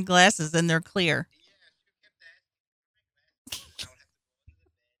fuck are my glasses? And they're clear. I don't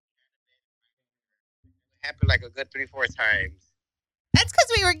happened like a good 3-4 times. That's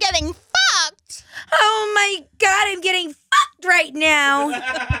because we were getting fucked. Oh my God, I'm getting fucked right now.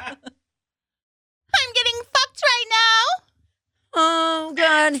 I'm getting fucked right now. Oh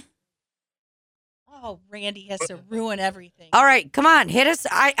God. Oh, Randy has to ruin everything. All right, come on, hit us.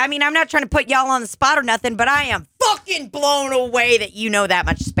 I mean, I'm not trying to put y'all on the spot or nothing, but I am fucking blown away that you know that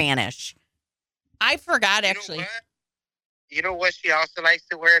much Spanish. I forgot, You know actually. what? You know what? She also likes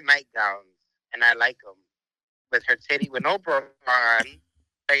to wear nightgowns, and I like them with her titty with no bra on.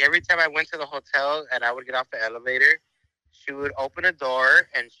 Like every time I went to the hotel and I would get off the elevator, she would open a door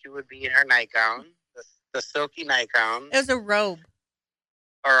and she would be in her nightgown, the silky nightgown It was a robe.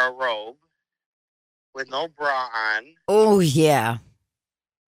 or a robe with no bra on. Oh yeah.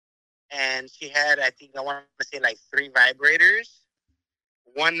 And she had, I think, I want to say like 3 vibrators.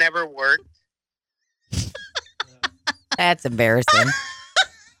 One never worked. That's embarrassing.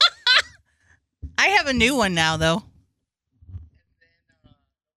 I have a new one now, though.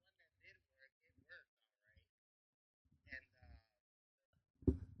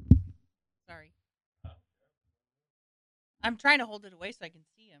 Sorry. I'm trying to hold it away so I can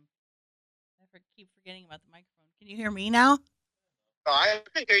see him. Keep forgetting about the microphone. Can you hear me now? Oh, I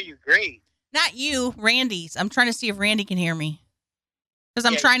can hear you great. Not you, Randy's. I'm trying to see if Randy can hear me. Because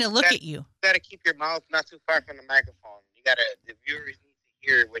I'm Yeah, trying to look at you. You got to keep your mouth not too far from the microphone. The viewers need to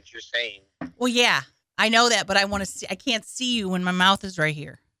hear what you're saying. Well, yeah, I know that, but I want to see. I can't see you when my mouth is right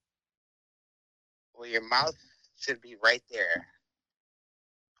here. Well, your mouth should be right there.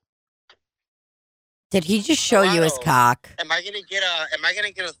 Did he just show you his cock? Am I gonna get a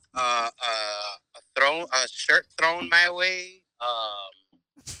shirt thrown my way?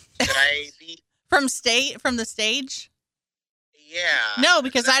 Should I be? From the stage? Yeah. No,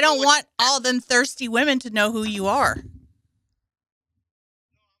 because I don't want all them thirsty women to know who you are.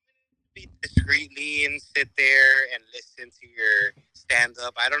 Be discreetly and sit there and listen to your stand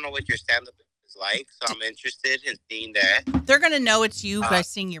up. I don't know what your stand up is like, so I'm interested in seeing that. They're going to know it's you by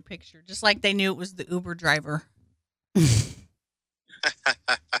seeing your picture, just like they knew it was the Uber driver. The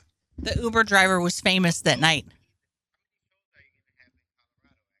Uber driver was famous that night.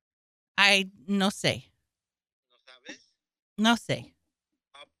 I no sé. No sé.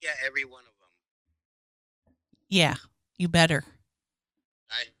 Yeah, every one of them. Yeah, you better.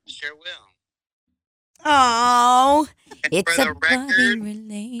 I sure will. Oh, And it's for a the buddy record, I am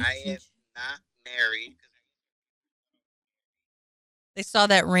relationship. not married. They saw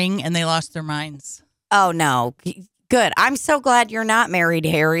that ring and they lost their minds. Oh no, good. I'm so glad you're not married,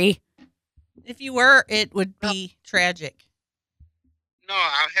 Harry. If you were, it would be tragic. No,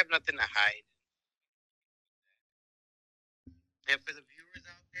 I have nothing to hide. And for the viewers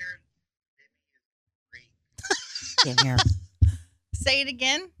out there, Libby is great. In here. Say it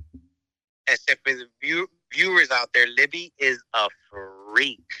again. Except for the viewers out there, Libby is a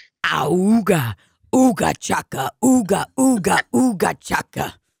freak. Auga, ooga chaka, ooga, ooga, ooga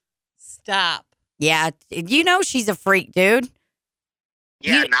chaka. Stop. Yeah, you know she's a freak, dude.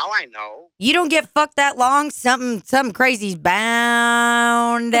 Yeah, You- now I know. You don't get fucked that long, something crazy's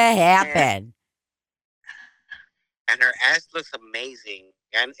bound to happen. And her ass looks amazing.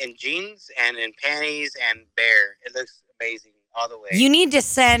 And in jeans and in panties and bare. It looks amazing all the way. You need to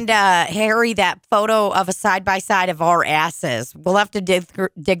send Harry that photo of a side by side of our asses. We'll have to dig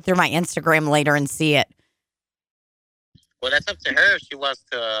through my Instagram later and see it. Well, that's up to her if she wants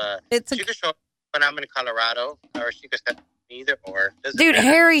to. It's a She could show up when I'm in Colorado, or she could send me either or. Doesn't Dude, matter.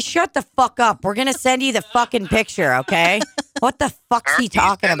 Harry, shut the fuck up. We're gonna send you the fucking picture, okay? What the fuck's he You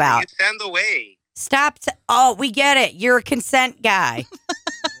talking send- about? You send away. Stop. Oh, we get it. You're a consent guy.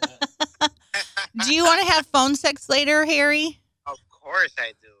 Do you want to have phone sex later, Harry? Of course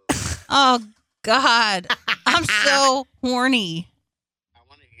I do. Oh, God. I'm so horny. I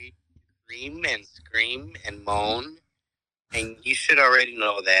want to hear you scream and scream and moan, and you should already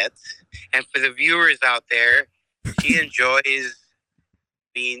know that. And for the viewers out there, she enjoys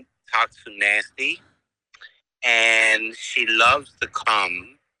being talked to nasty, and she loves to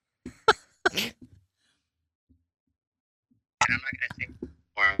come. And I'm not going to say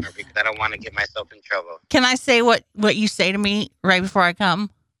more because I don't want to get myself in trouble. Can I say what you say to me right before I come?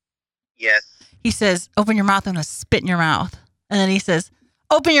 Yes. He says, open your mouth. I'm going to spit in your mouth. And then he says,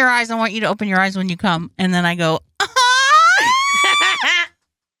 open your eyes. I want you to open your eyes when you come. And then I go,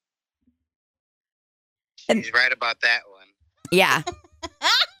 She's right about that one. Yeah.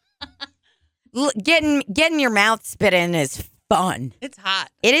 Getting your mouth spit in is fun. it's hot.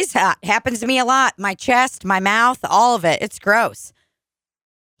 It is hot. Happens to me a lot. My chest, my mouth, all of it. It's gross.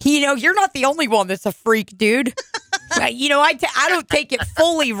 You know, you're not the only one that's a freak, dude. You know, I don't take it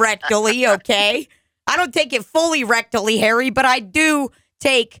fully rectally, okay? I don't take it fully rectally, Harry, but I do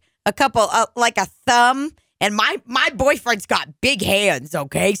take a couple, like a thumb. And my boyfriend's got big hands,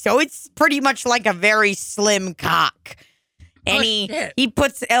 okay? So it's pretty much like a very slim cock. And he'll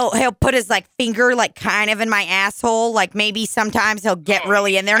put his like finger like kind of in my asshole. Like maybe sometimes he'll get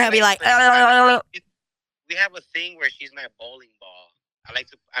really in there and he'll be like, we have a thing where she's my bowling ball. I like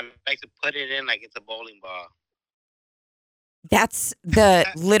to put it in like it's a bowling ball. That's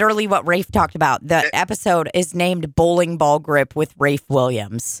literally what Rafe talked about. The episode is named Bowling Ball Grip with Rafe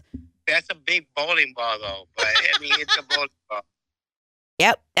Williams. That's a big bowling ball though, but I mean it's a bowling ball.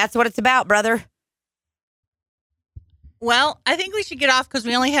 Yep, that's what it's about, brother. Well, I think we should get off because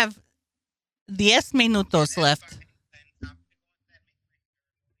we only have 10 minutos left.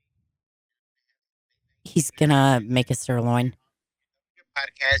 He's gonna make a sirloin. Your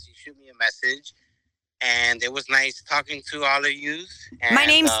podcast, you shoot me a message, and it was nice talking to all of you. And, My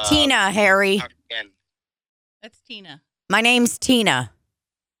name's Tina, Harry. talk again. That's Tina. My name's Tina.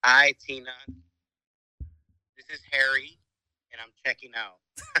 Hi, Tina. This is Harry, and I'm checking out.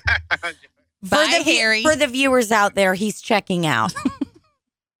 Bye, Harry. For the viewers out there, he's checking out.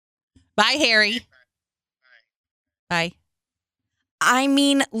 Bye, Harry. Bye. I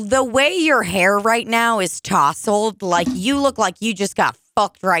mean, the way your hair right now is tousled, like you look like you just got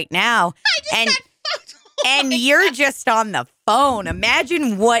fucked right now. And you're just on the phone.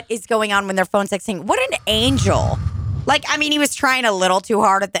 Imagine what is going on when their phone's texting. What an angel. Like, I mean, he was trying a little too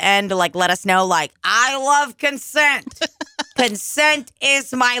hard at the end to like let us know, like, I love consent. Consent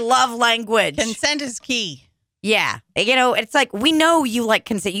is my love language. Consent is key. Yeah. You know, it's like, we know you like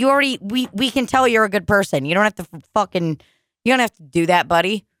consent. You already, we can tell you're a good person. You don't have to you don't have to do that,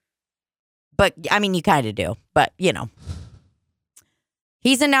 buddy. But, I mean, you kind of do. But, you know.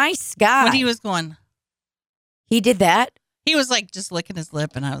 He's a nice guy. When he was going, He did that? he was like just licking his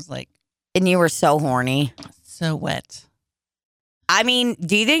lip, and I was like, And you were so horny. so wet. I mean,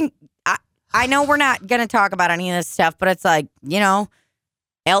 do you think, I know we're not going to talk about any of this stuff, but it's like, you know,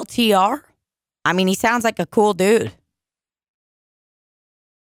 LTR? I mean, he sounds like a cool dude.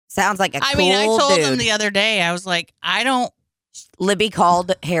 Sounds like a cool dude. I told him the other day, I was like, Libby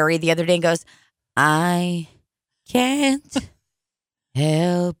called Harry the other day and goes, I can't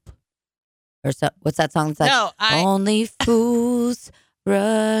help. Or so, what's that song? It's like, no, only fools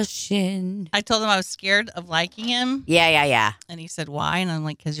rush in. I told him I was scared of liking him. Yeah. And he said, why? And I'm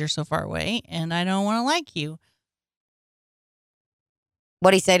like, because you're so far away and I don't want to like you.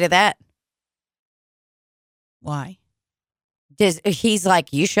 What'd he say to that? Why? He's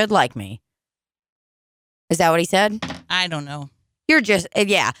like, you should like me. Is that what he said? I don't know. You're just,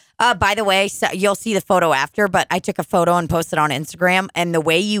 yeah. By the way, so you'll see the photo after, but I took a photo and posted on Instagram. And the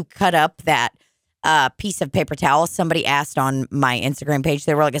way you cut up that piece of paper towel, somebody asked on my Instagram page,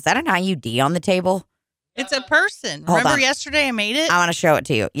 they were like, is that an IUD on the table? It's a person. Hold Remember on. yesterday I made it? I want to show it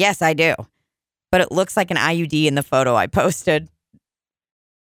to you. Yes, I do. But it looks like an IUD in the photo I posted.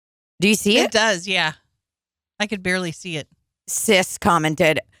 Do you see It it? does, yeah. I could barely see it. Sis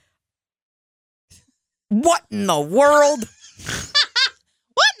commented, what in the world?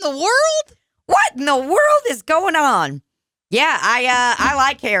 What in the world? What in the world is going on? Yeah, I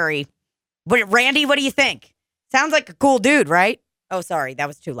like Harry. Randy, what do you think? Sounds like a cool dude, right? Oh, sorry, that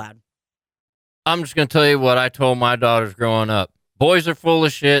was too loud. I'm just going to tell you what I told my daughters growing up. Boys are full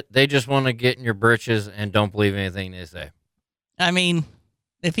of shit. They just want to get in your britches and don't believe anything they say. I mean,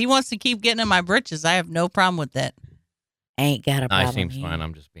 if he wants to keep getting in my britches, I have no problem with that. Ain't got a problem. I seems here. fine.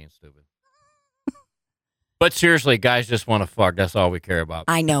 I'm just being stupid. But seriously, guys just want to fuck. That's all we care about.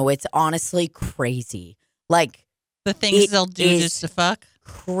 I know, it's honestly crazy. Like, The things It they'll do is- just to fuck.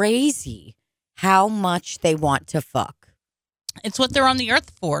 crazy how much they want to fuck. It's what they're on the earth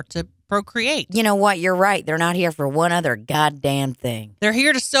for, to procreate. You know what? You're right. They're not here for one other goddamn thing. They're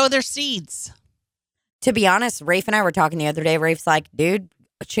here to sow their seeds. To be honest, Rafe and I were talking the other day. Rafe's like, dude,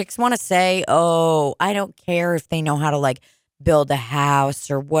 chicks want to say, oh, I don't care if they know how to like build a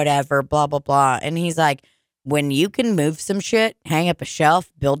house or whatever, blah, blah, blah. And he's like, when you can move some shit, hang up a shelf,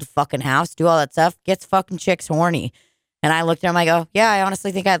 build a fucking house, do all that stuff, gets fucking chicks horny. And I looked at him, I go, yeah, I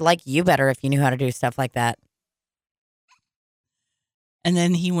honestly think I'd like you better if you knew how to do stuff like that. And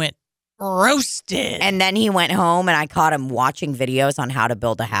then he went roasted. And then he went home and I caught him watching videos on how to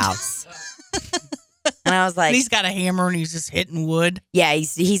build a house. And I was like, And he's got a hammer and he's just hitting wood. yeah,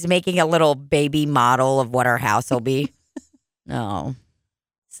 he's making a little baby model of what our house will be. Oh,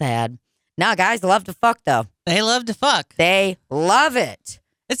 sad. No, guys love to fuck, though. They love to fuck. They love it.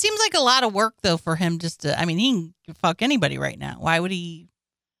 It seems like a lot of work, though, for him just to, I mean, he can fuck anybody right now. Why would he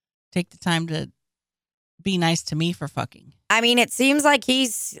take the time to be nice to me for fucking? I mean, it seems like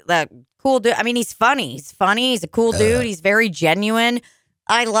he's Cool dude. I mean, he's funny. He's funny. He's a cool dude. He's very genuine.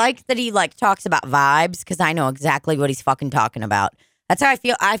 I like that he like talks about vibes because I know exactly what he's fucking talking about. That's how I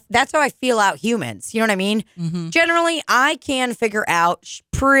feel. That's how I feel out humans. You know what I mean? Mm-hmm. Generally, I can figure out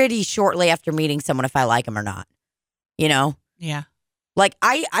pretty shortly after meeting someone if I like them or not. You know? Yeah. Like,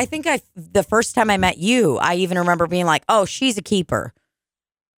 I think the first time I met you, I even remember being like, oh, she's a keeper.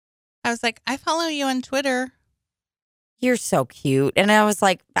 I was like, I follow you on Twitter. You're so cute. And I was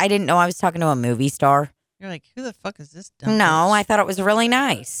like, I didn't know I was talking to a movie star. You're like, who the fuck is this dumb No, bitch? I thought it was really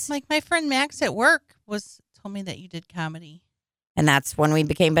nice. Like, my friend Max at work told me that you did comedy. And that's when we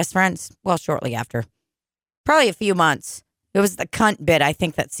became best friends. Well, shortly after. Probably a few months. It was the cunt bit, I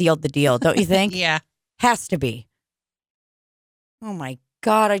think, that sealed the deal. Don't you think? Yeah. Has to be. Oh my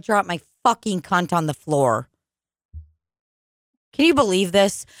God, I dropped my fucking cunt on the floor. Can you believe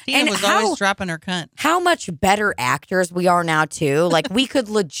this? Tina was always dropping her cunt. How much better actors we are now, too. Like, we could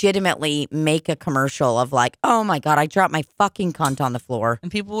legitimately make a commercial of like, oh my God, I dropped my fucking cunt on the floor.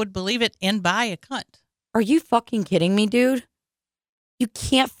 And people would believe it and buy a cunt. Are you fucking kidding me, dude? You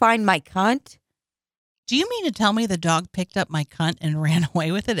can't find my cunt? Do you mean to tell me the dog picked up my cunt and ran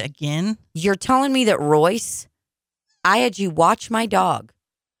away with it again? You're telling me that Royce, I had you watch my dog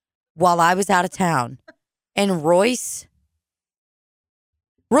while I was out of town. And Royce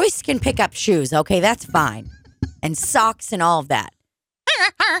can pick up shoes, okay? That's fine. And socks and all of that.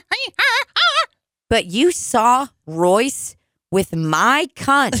 But you saw Royce with my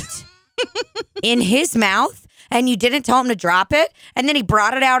cunt in his mouth and you didn't tell him to drop it. And then he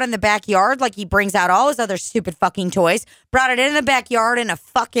brought it out in the backyard like he brings out all his other stupid fucking toys. Brought it in the backyard and a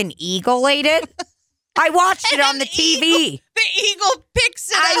fucking eagle ate it. I watched it on the TV. The eagle picks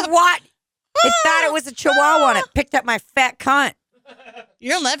it up. It thought it was a chihuahua and it picked up my fat cunt.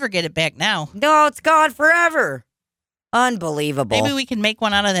 You'll never get it back now. No, it's gone forever. Unbelievable. Maybe we can make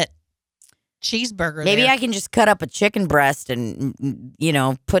one out of that cheeseburger. Maybe there. I can just cut up a chicken breast and, you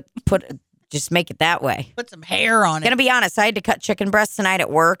know, just make it that way. Put some hair on it. Gonna be honest, I had to cut chicken breasts tonight at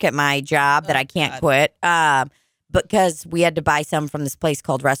work at my job that I can't quit. Because we had to buy some from this place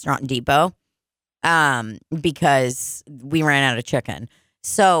called Restaurant Depot. Because we ran out of chicken.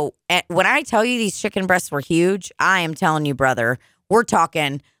 So when I tell you these chicken breasts were huge, I am telling you, brother, we're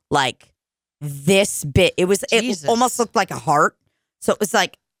talking like this big. It almost looked like a heart. So it was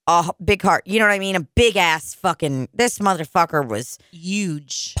like a big heart. You know what I mean? A big ass fucking, this motherfucker was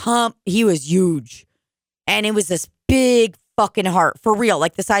huge. He was huge. And it was this big fucking heart for real,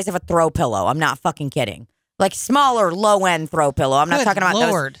 like the size of a throw pillow. I'm not fucking kidding. Like smaller, low end throw pillow. I'm not Good talking about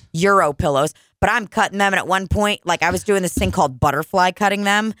Lord. those Euro pillows. But I'm cutting them, and at one point, like I was doing this thing called butterfly cutting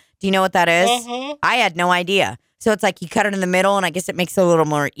them. Do you know what that is? Uh-huh. I had no idea. So it's like you cut it in the middle, and I guess it makes it a little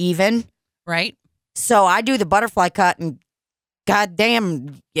more even. Right. So I do the butterfly cut, and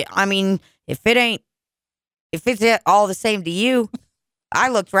goddamn, I mean, if it's all the same to you, I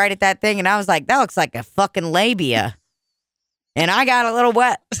looked right at that thing, and I was like, that looks like a fucking labia. And I got a little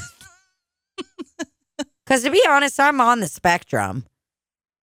wet. Because to be honest, I'm on the spectrum.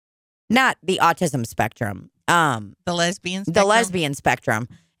 Not the autism spectrum. The lesbian spectrum. The lesbian spectrum.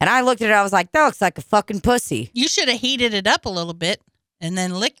 And I looked at it, I was like, that looks like a fucking pussy. You should have heated it up a little bit and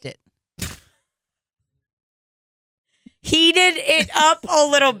then licked it. Heated it up a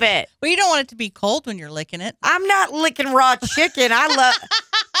little bit. Well, you don't want it to be cold when you're licking it. I'm not licking raw chicken.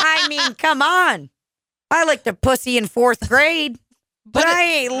 I mean, come on. I licked a pussy in 4th grade, but I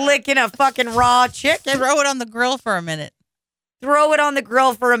ain't licking a fucking raw chicken. Throw it on the grill for a minute. Throw it on the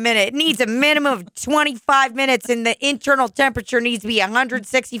grill for a minute. It needs a minimum of 25 minutes, and the internal temperature needs to be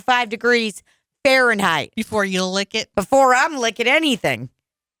 165 degrees Fahrenheit. Before you lick it? Before I'm licking anything.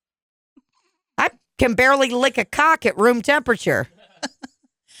 I can barely lick a cock at room temperature.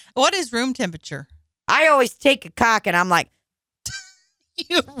 What is room temperature? I always take a cock, and I'm like,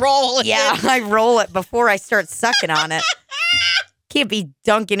 you roll it. yeah, I roll it before I start sucking on it. Can't be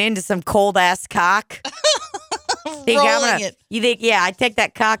dunking into some cold-ass cock. You think, yeah, I take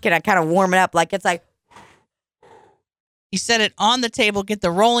that cock and I kind of warm it up like it's like. You set it on the table, get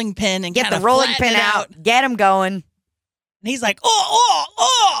the rolling pin and get the rolling pin out. Get him going. And he's like, oh.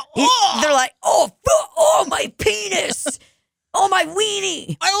 They're like, oh, my penis. Oh, my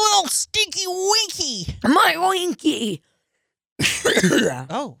weenie. My little stinky winky. My winky.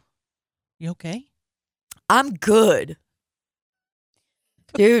 Oh, you okay? I'm good.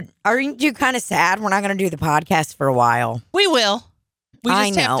 Dude, aren't you kind of sad we're not going to do the podcast for a while? We will. I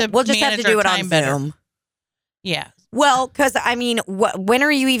know. We'll just have to do it on Zoom. Yeah. Well, because, I mean, when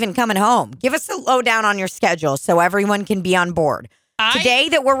are you even coming home? Give us a lowdown on your schedule so everyone can be on board. Today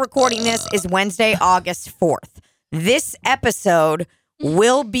that we're recording this is Wednesday, August 4th. This episode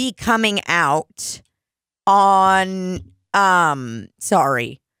will be coming out on August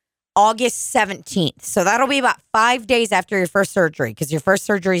 17th. So that'll be about 5 days after your first surgery, because your first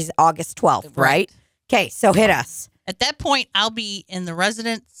surgery is August 12th, right? Okay, so hit us. At that point, I'll be in the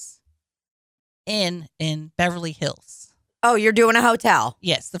Residence Inn in Beverly Hills. Oh, you're doing a hotel.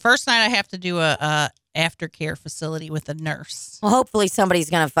 Yes, the first night I have to do a aftercare facility with a nurse. Well, hopefully somebody's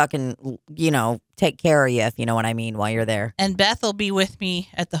going to fucking, take care of you, if you know what I mean, while you're there. And Beth will be with me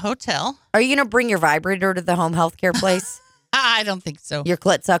at the hotel. Are you going to bring your vibrator to the home health care place? I don't think so. Your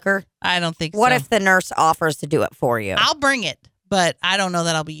clit sucker? I don't think so. What if the nurse offers to do it for you? I'll bring it, but I don't know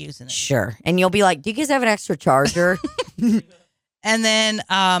that I'll be using it. Sure. And you'll be like, do you guys have an extra charger? And then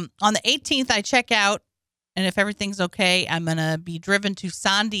on the 18th, I check out. And if everything's okay, I'm going to be driven to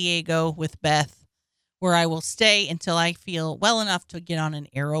San Diego with Beth, where I will stay until I feel well enough to get on an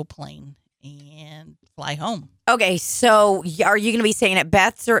aeroplane and fly home. Okay, so are you going to be staying at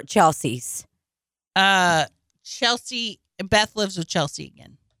Beth's or at Chelsea's? Chelsea, Beth lives with Chelsea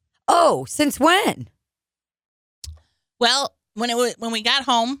again. Oh, since when? Well, when we got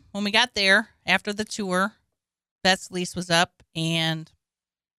home, when we got there after the tour, Beth's lease was up, and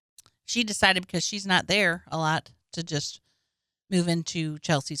she decided, because she's not there a lot, to just move into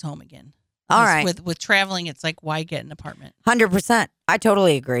Chelsea's home again. All right. With traveling, it's like, why get an apartment? 100%. I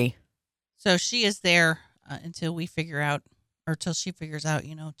totally agree. So she is there until we figure out, or till she figures out,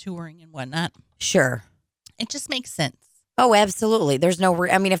 touring and whatnot. Sure. It just makes sense. Oh, absolutely. There's no,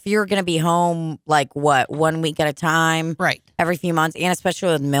 if you're going to be home, 1 week at a time, Right. every few months, and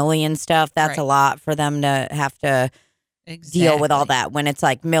especially with Millie and stuff, that's a Right. lot for them to have to deal with all that. When it's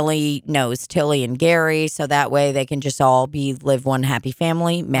like Millie knows Tilly and Gary, so that way they can just all live one happy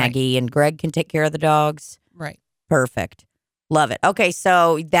family. Maggie and Greg can take care of the dogs. Right. Perfect. Love it. Okay,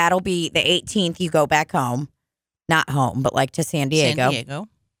 so that'll be the 18th. You go back home. Not home, but to San Diego.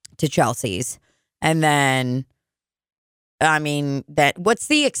 To Chelsea's. And then, what's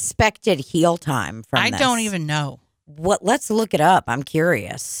the expected heal time from this? I don't even know. Let's look it up. I'm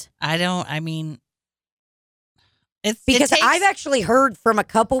curious. Because I've actually heard from a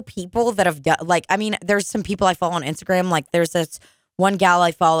couple people that have done, there's some people I follow on Instagram. There's this one gal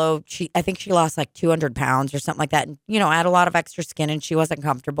I follow. I think she lost 200 pounds or something like that. And, had a lot of extra skin and she wasn't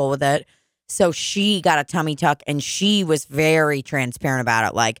comfortable with it. So she got a tummy tuck and she was very transparent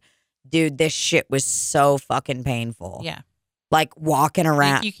about it. Dude, this shit was so fucking painful. Yeah. Walking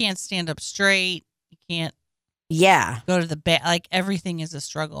around. You can't stand up straight. You can't go to the back. Everything is a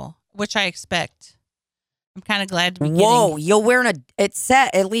struggle, which I expect. I'm kind of glad to be Whoa, you'll wear at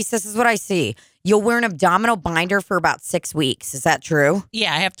least this is what I see. You'll wear an abdominal binder for about 6 weeks. Is that true?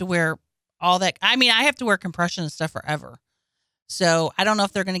 Yeah, I have to wear all that. I have to wear compression and stuff forever. So I don't know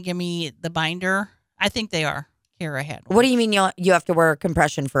if they're going to give me the binder. I think they are. Kara had one. What do you mean you have to wear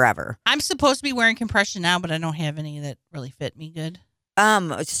compression forever? I'm supposed to be wearing compression now, but I don't have any that really fit me good.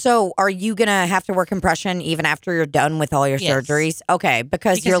 So are you going to have to wear compression even after you're done with all your surgeries? Okay,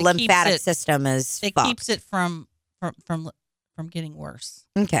 because your lymphatic system is It fucked. keeps it from getting worse.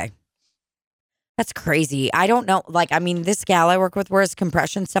 Okay. That's crazy. I don't know. This gal I work with wears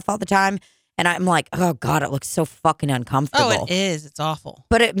compression stuff all the time. And I'm like, oh, God, it looks so fucking uncomfortable. Oh, it is. It's awful.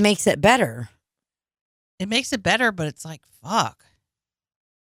 But it makes it better. It makes it better, but it's fuck.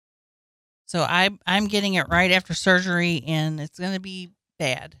 So I'm getting it right after surgery, and it's going to be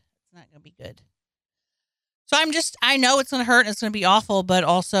bad. It's not going to be good. So I know it's going to hurt, and it's going to be awful, but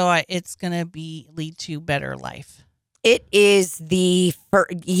also it's going to lead to better life. It is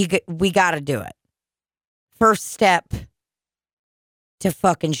we got to do it. First step to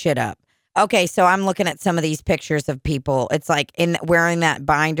fucking shit up. Okay, so I'm looking at some of these pictures of people. It's wearing that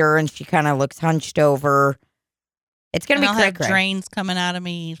binder, and she kind of looks hunched over. It's gonna be have cray-cray. drains coming out of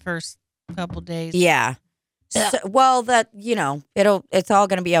me first couple days. Yeah. So, it's all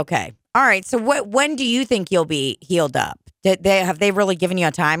gonna be okay. All right. So when do you think you'll be healed up? Have they really given you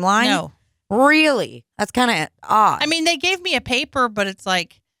a timeline? No. Really? That's kind of odd. They gave me a paper, but it's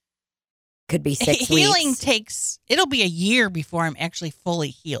could be 6 healing weeks. it'll be a year before I'm actually fully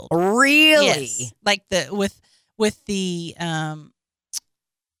healed. Really? Yes. With the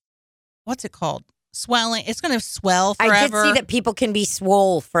what's it called? Swelling. It's going to swell forever. I did see that people can be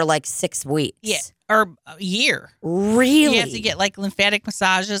swole for 6 weeks. Yeah, or a year. Really? You have to get lymphatic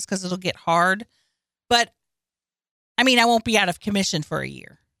massages because it'll get hard. But I won't be out of commission for a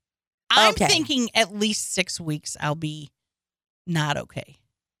year. I'm thinking at least 6 weeks I'll be not okay.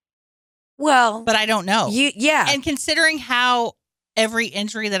 Well, but I don't know. Yeah. And considering how every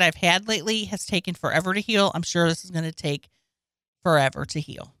injury that I've had lately has taken forever to heal, I'm sure this is going to take forever to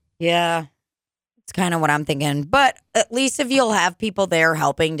heal. Yeah. It's kind of what I'm thinking. But at least if you'll have people there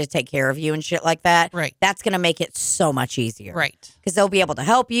helping to take care of you and shit like that, Right. that's going to make it so much easier. Right. Because they'll be able to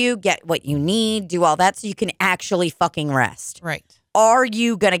help you get what you need, do all that so you can actually fucking rest. Right. Are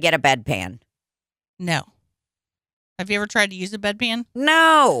you going to get a bedpan? No. Have you ever tried to use a bedpan?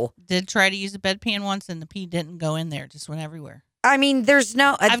 No. Did try to use a bedpan once and the pee didn't go in there. It just went everywhere. I mean, there's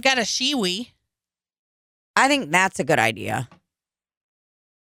no. I've got a Shiwi. I think that's a good idea.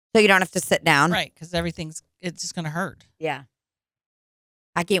 So you don't have to sit down. Right. Because it's just going to hurt. Yeah.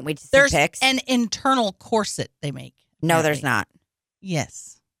 I can't wait to see There's pics. an internal corset they make. No, there's apparently. not.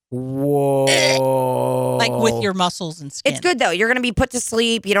 Yes. Whoa. Like with your muscles and skin. It's good though. You're going to be put to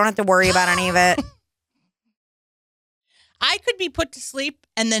sleep. You don't have to worry about any of it. I could be put to sleep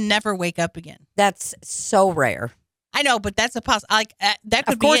and then never wake up again. That's so rare. I know, but that's a that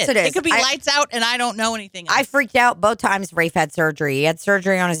could Of be course it. it is. It could be lights out and I don't know anything else. I freaked out both times Rafe had surgery. He had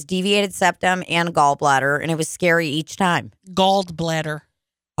surgery on his deviated septum and gallbladder, and it was scary each time. Gallbladder.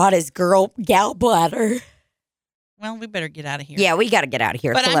 On his gallbladder. Well, we better get out of here. Yeah, we got to get out of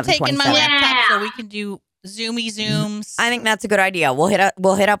here. But It's I'm taking my 11:27. laptop so we can do Zoomy Zooms. I think that's a good idea. We'll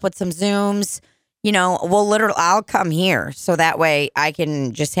hit up with some Zooms. You know, I'll come here so that way I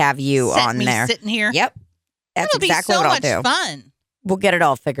can just have you Set on me there. sitting here. Yep. That's That'll exactly be so what I'll much do. fun. We'll get it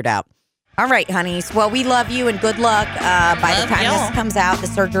all figured out. All right, honeys. Well, we love you and good luck. By the Love time y'all. this comes out, the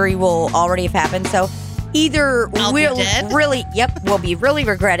surgery will already have happened. So either I'll be we'll dead? we'll be really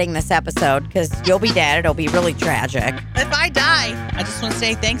regretting this episode because you'll be dead. It'll be really tragic. If I die, I just want to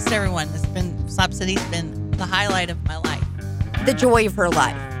say thanks to everyone. Slop City's been the highlight of my life. The joy of her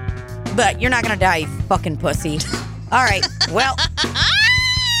life. But you're not going to die, you fucking pussy. All right. Well,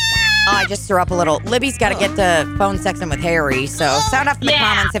 I just threw up a little. Libby's got to get to phone sexing with Harry. So sound off in the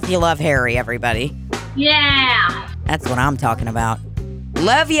comments if you love Harry, everybody. Yeah. That's what I'm talking about.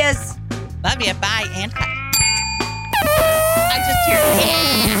 Love yous. Love you. Bye. And cut. I just hear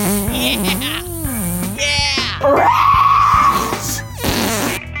yeah.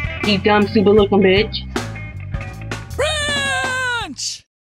 Yeah. You dumb, super looking bitch.